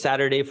 It is a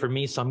Saturday for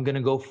me, so I'm going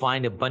to go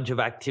find a bunch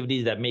of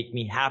activities that make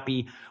me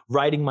happy.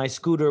 Riding my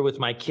scooter with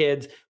my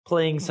kids,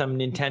 playing some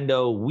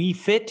Nintendo Wii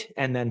Fit,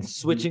 and then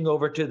switching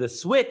over to the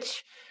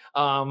Switch,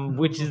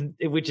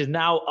 which is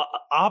now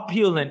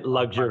opulent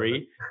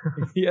luxury.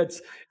 Yeah,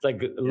 it's like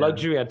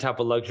luxury on top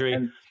of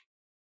luxury.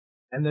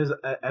 And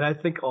I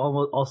think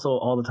also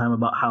all the time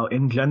about how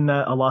in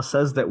Jannah, Allah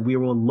says that we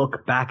will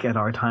look back at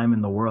our time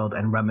in the world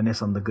and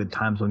reminisce on the good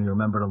times when we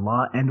remembered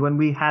Allah and when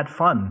we had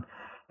fun.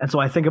 And so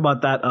I think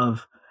about that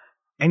of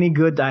any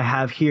good I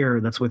have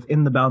here that's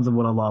within the bounds of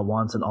what Allah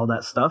wants and all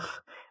that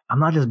stuff. I'm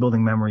not just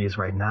building memories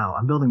right now.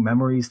 I'm building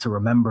memories to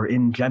remember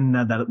in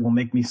Jannah that will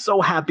make me so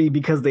happy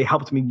because they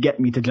helped me get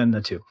me to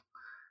Jannah too.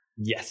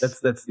 Yes.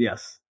 That's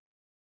yes.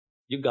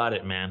 You got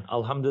it, man.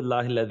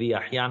 Alhamdulillah alladhi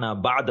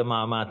ahyana ba'da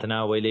ma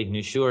amatana wa ilayhi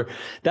nushur.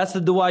 That's the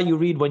dua you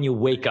read when you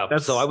wake up.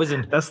 That's the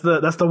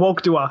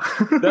woke dua.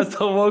 That's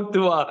the woke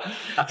dua.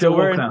 I feel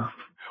woke now.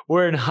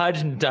 We're in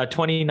Hajj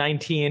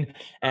 2019,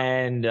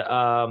 and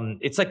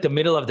it's like the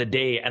middle of the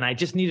day, and I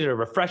just needed a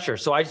refresher.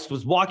 So I just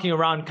was walking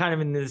around kind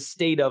of in this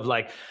state of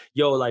like,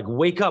 yo, like,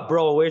 wake up,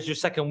 bro. Where's your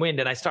second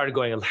wind? And I started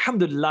going,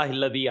 Alhamdulillah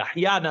alladhi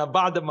ahyana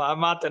ba'da ma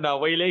amatana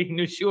wa ilayhi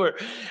nushur.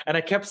 And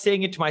I kept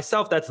saying it to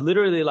myself. That's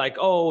literally like,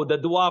 oh, the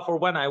dua for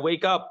when I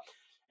wake up.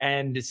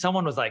 And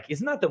someone was like,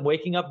 isn't that the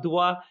waking up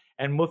dua?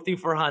 And Mufti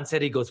Farhan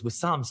said, he goes,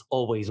 Wissam's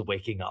always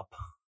waking up.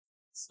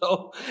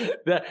 So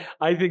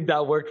I think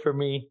that worked for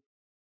me.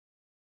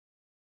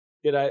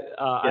 And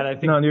I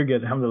think, no, you're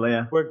good.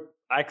 Alhamdulillah. We're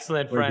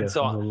excellent, friends.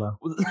 So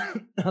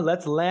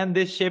let's land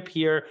this ship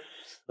here.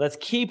 Let's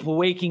keep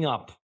waking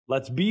up.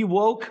 Let's be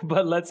woke,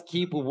 but let's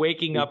keep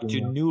waking up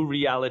to new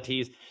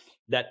realities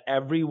that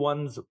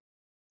everyone's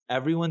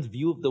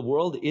view of the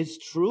world is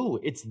true.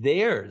 It's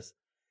theirs.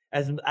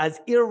 As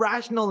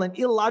irrational and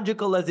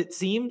illogical as it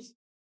seems,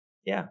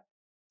 yeah,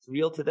 it's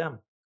real to them.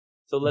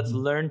 So let's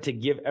learn to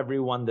give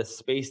everyone the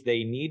space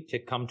they need to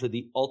come to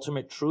the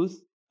ultimate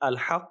truth,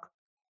 al-haq.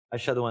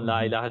 Ashhadu an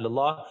la ilaha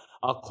illallah.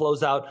 I'll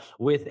close out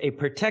with a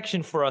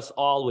protection for us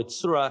all with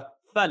Surah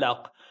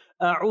Falaq.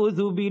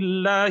 A'udhu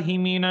billahi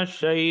minash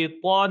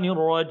shaytanir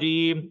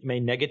rajim. May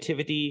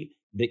negativity,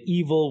 the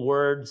evil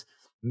words,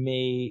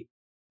 may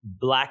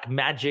black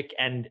magic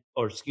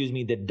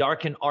the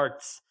darkened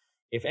arts,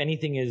 if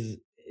anything is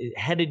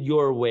headed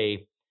your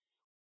way.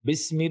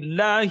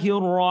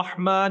 Bismillahir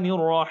rahmanir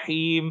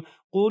rahim.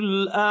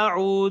 Qul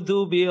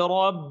a'udhu bi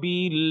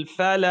rabbil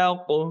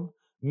falaq.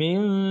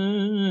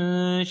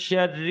 من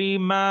شر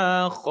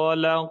ما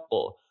خلق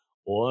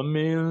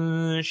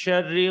ومن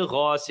شر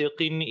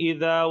غاسق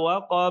إذا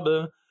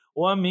وقب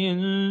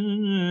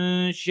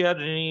ومن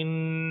شر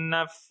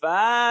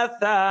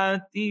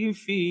النفاثات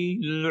في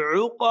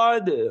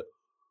العقد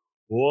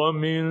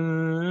ومن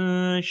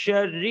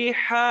شر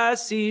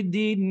حاسد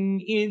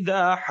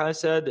إذا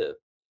حسد.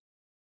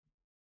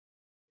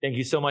 Thank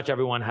you so much,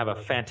 everyone. Have a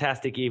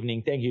fantastic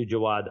evening. Thank you,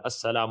 Jawad.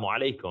 Assalamu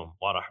alaikum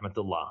wa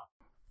rahmatullah.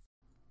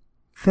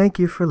 Thank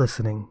you for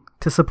listening.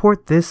 To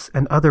support this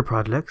and other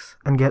projects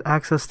and get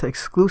access to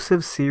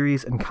exclusive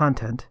series and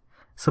content,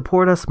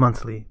 support us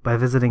monthly by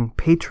visiting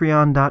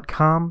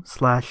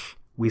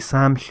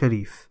patreon.com/Wissam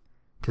Sharif.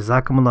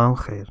 Jazakumullahu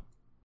khair.